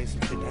there and lay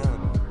some shit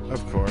down.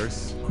 Of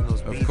course.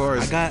 Those Of beats.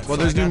 course.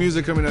 There's new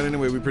music coming out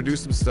anyway. We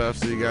produced some stuff,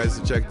 so you guys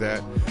should check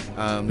that.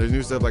 There's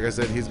new stuff, like I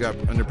said, he's got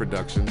under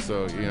production,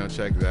 so you know,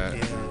 check that.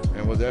 Yeah.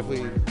 And we'll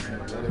definitely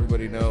let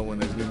everybody know when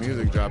there's new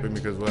music dropping,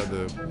 because we'll have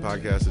the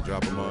podcast to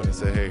drop them on and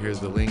say, hey,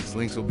 here's the links.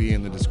 Links will be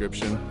in the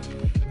description.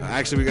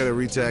 Actually, we got to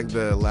retag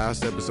the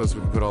last episode so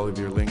we can put all of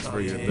your links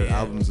for the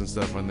albums and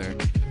stuff on there.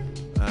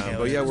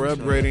 But yeah, we're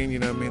upgrading. You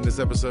know what I mean? This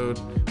episode,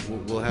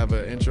 we'll have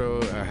an intro.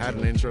 I had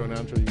an intro and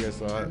outro. You guys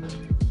saw it.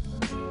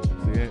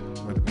 See it?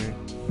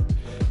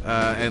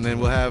 And then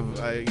we'll have,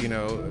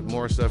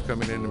 more stuff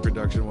coming in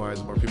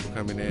production-wise, more people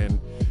coming in.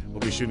 We'll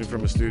be shooting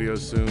from a studio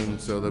soon,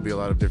 so there'll be a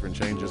lot of different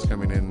changes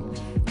coming in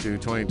to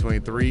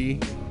 2023.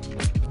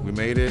 We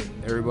made it,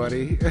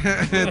 everybody,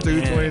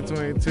 through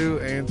 2022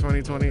 and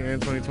 2020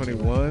 and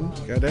 2021.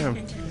 Goddamn.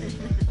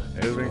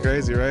 It's been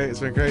crazy, right? It's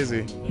been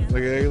crazy.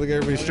 Look at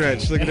everybody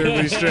stretch. Look at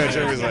everybody stretch.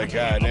 Everybody's like,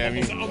 God damn,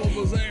 you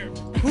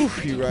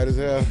right as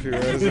hell. You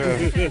right as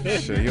hell.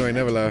 Shit, you ain't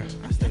never lie.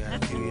 I still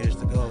got a few years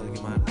to go to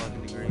get my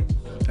fucking degree.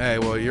 Hey,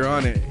 well, you're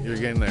on it. You're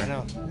getting I there.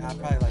 know. I'll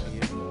probably like a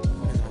year. Depends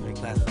on how many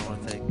classes I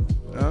want to take.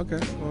 Okay.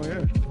 Well,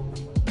 yeah.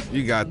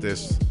 You got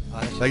this.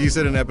 Like you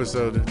said in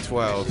episode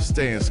 12,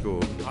 stay in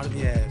school.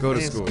 Yeah, Go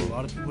to stay in school.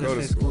 All the people Go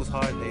that to say school's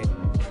hard, they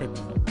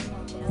tripping.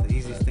 It's the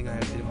easiest thing I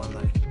ever did in my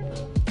life.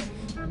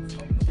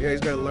 Yeah, he's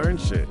got to learn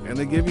shit. And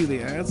they give you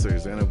the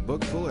answers and a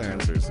book full of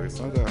answers, so it's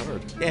not that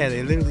hard. Yeah,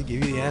 they literally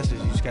give you the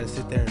answers. You just got to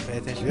sit there and pay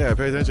attention. Yeah,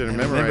 pay attention and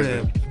memorize it.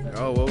 remember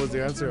Oh, what was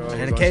the answer? Oh, it was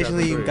And on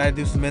occasionally chapter you 3. got to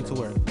do some mental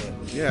work. But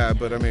Yeah,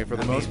 but I mean, for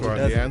the most who part,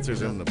 doesn't? the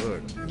answer's in the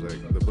book.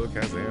 Like, the book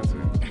has the answer.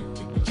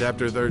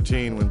 Chapter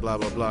 13, when blah,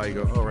 blah, blah, you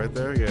go, oh, right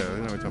there? Yeah, you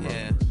know what I'm talking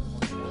yeah,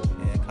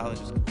 college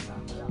is about.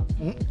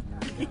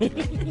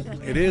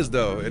 It is,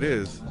 though. It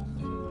is.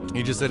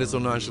 You just said it so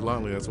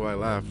nonchalantly. That's why I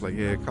laughed. Like,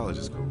 yeah, college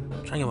is cool.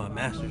 I'm trying to get my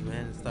master's,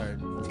 man, and start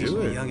teaching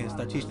it. the youngins,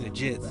 start teaching the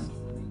jits.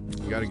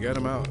 You got to get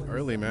them out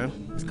early, man.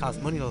 This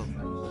costs money though.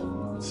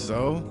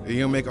 So, you're going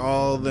to make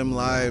all them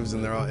lives,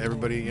 and they're all,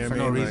 everybody, you know For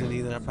what I no mean? reason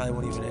either. I probably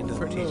won't even end up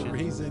teaching. No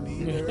reason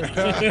either.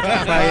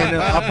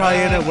 I'll probably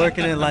end up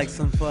working in like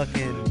some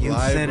fucking youth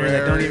center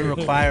that don't even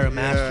require a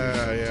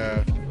master's.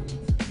 Yeah.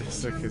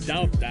 It's like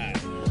Doubt that.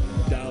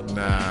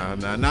 Nah,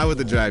 not with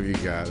the drive you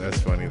got. That's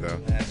funny though.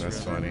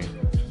 That's funny.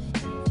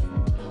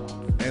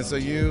 And so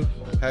you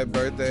had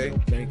birthday.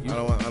 Thank you. I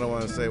don't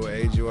want to say what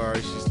age you are.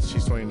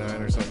 She's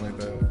 29 or something like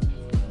that.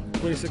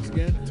 26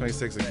 again.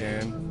 26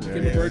 again. Yeah,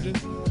 Became a virgin.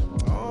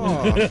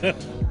 Oh,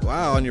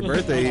 wow! On your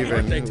birthday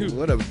even. Birthday, too.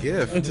 What a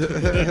gift.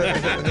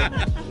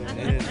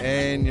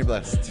 And you're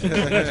blessed.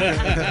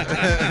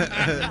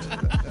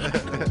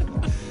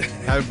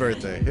 Happy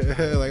birthday.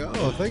 Like,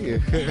 oh, thank you.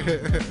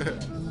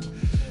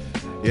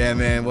 Yeah,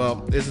 man. Well,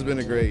 this has been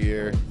a great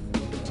year.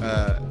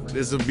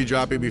 This will be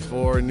dropping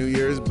before New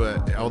Year's,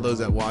 but all those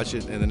that watch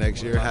it in the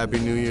next year, Happy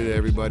New Year to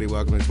everybody.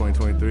 Welcome to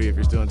 2023. If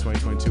you're still in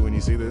 2022 when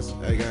you see this,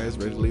 hey guys,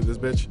 ready to leave this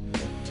bitch?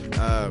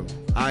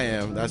 I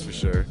am, that's for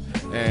sure.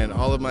 And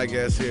all of my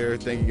guests here,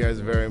 thank you guys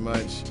very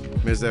much.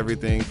 Miss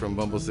everything from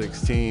Bumble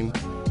 16. My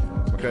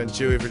cousin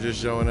Chuey for just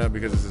showing up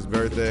because it's his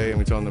birthday and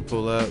we told him to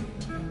pull up.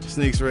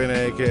 Sneakz, Reyna,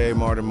 aka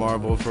Martin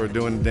Marvel, for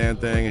doing the damn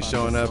thing and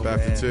showing up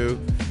after 2.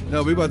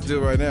 No, we about to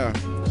do it right now.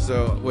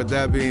 So with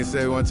that being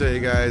said, we want to tell you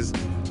guys,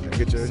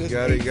 get yours,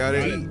 got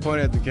it.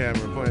 Point at the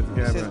camera, It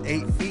says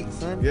 8 feet,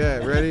 son. Yeah,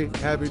 ready?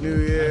 Happy New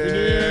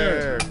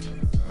Year.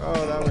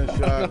 Oh, that one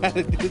shot.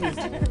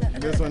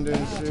 This one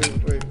didn't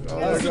shoot. Wait,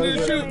 oh, This one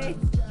didn't shoot.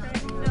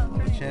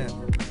 Champ.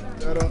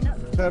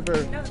 Pepper.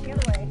 No, the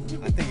other way.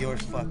 I think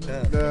yours fucked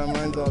up. Yeah,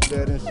 mine's all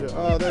dead and shit.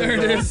 Oh, There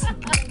it is.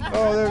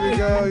 Oh, there we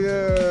go. I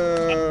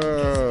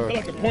Yeah. feel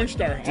like a porn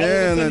star. All of a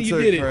Damn, sudden that you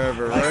took did it.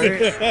 forever,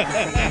 right?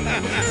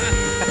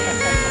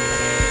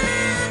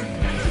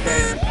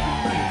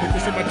 Put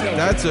this in my tail.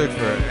 That took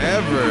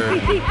forever.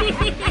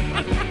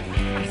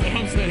 That's what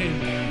I'm saying.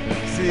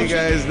 See you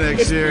guys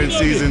next year in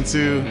season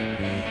 2.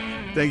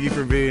 Thank you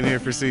for being here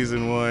for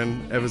season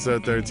 1,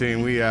 episode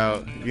 13. We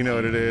out. You know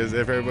what it is.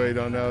 If everybody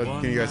don't know,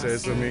 can you guys say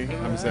this with me?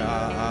 I'm gonna say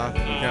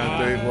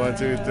Count 3. 1,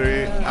 2, 3.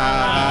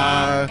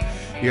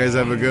 You guys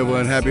have a good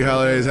one. Happy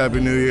holidays. Happy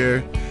New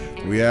Year.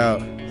 We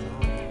out.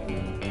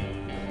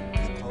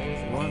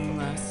 One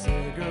last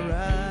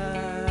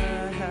cigarette.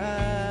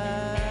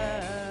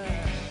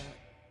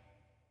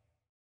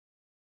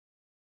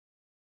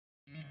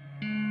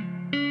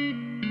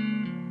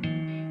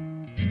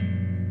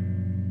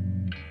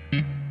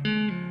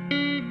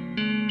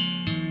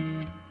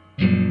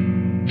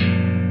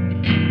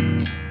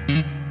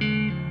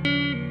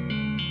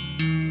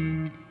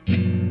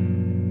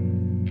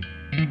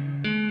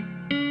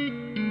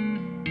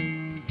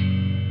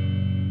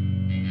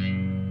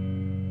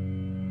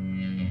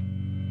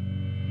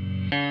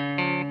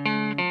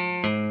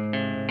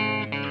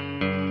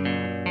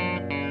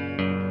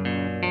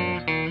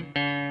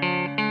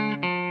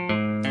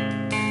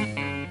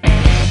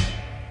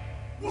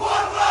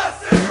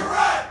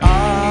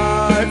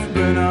 I've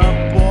been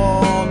up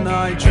all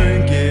night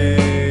drinking.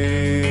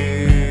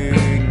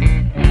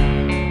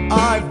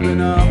 I've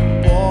been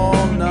up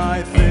all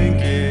night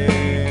thinking.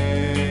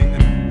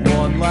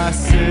 One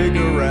last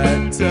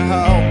cigarette to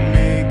help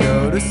me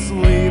go to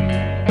sleep.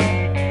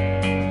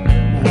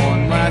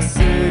 One last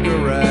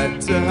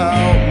cigarette to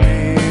help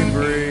me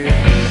breathe.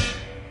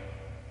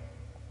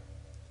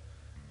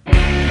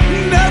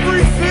 And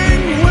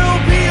everything will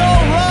be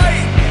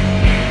alright.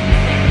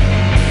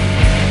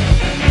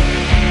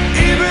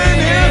 Even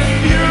if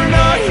you're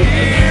not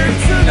here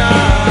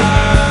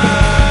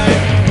tonight.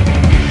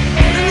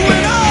 And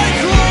when I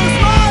close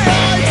my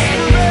eyes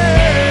for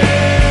bed,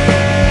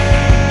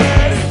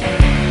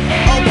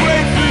 I'll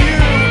pray for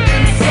you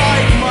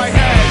inside my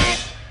head.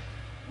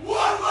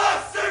 One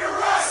last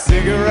cigarette!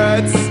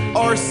 Cigarettes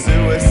are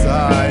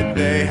suicide.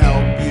 They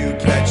help you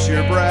catch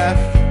your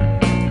breath.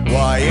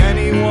 Why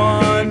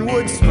anyone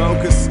would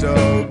smoke a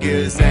stogie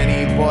is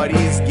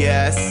anybody's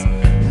guess.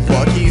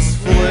 Lucky's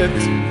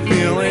flipped,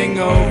 feeling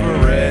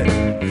over it.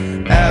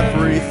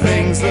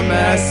 Everything's a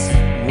mess.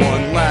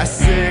 One last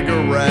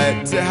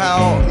cigarette to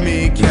help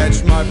me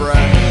catch my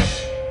breath.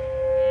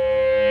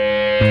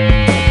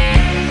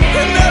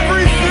 And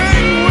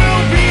everything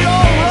will be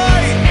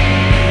alright.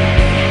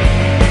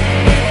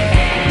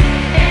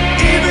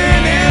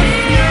 Even if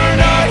you're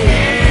not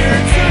here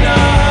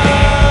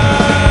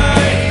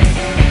tonight.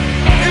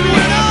 And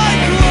when I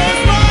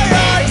close my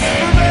eyes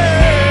for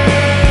bed,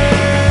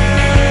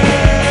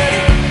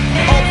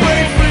 I'll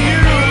pray for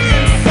you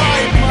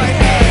inside my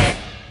head.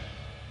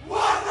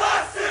 One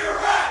last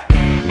cigarette!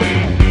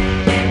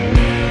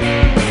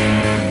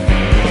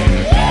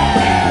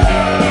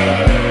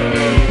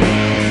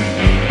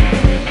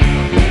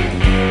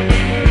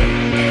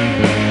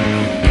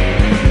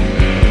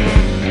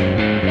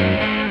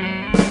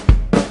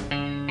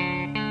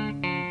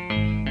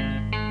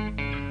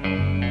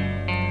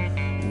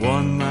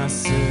 One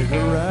last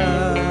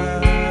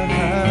cigarette.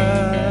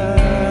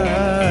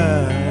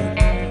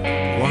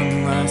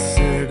 One last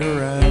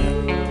cigarette.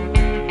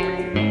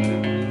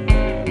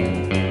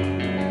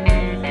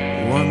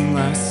 One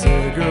last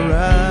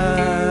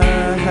cigarette.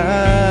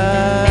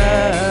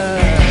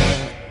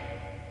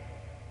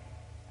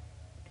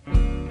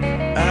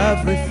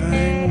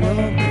 Everything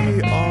will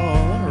be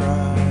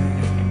alright.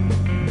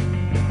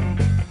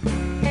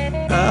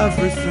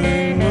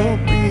 Everything will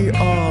be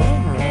alright.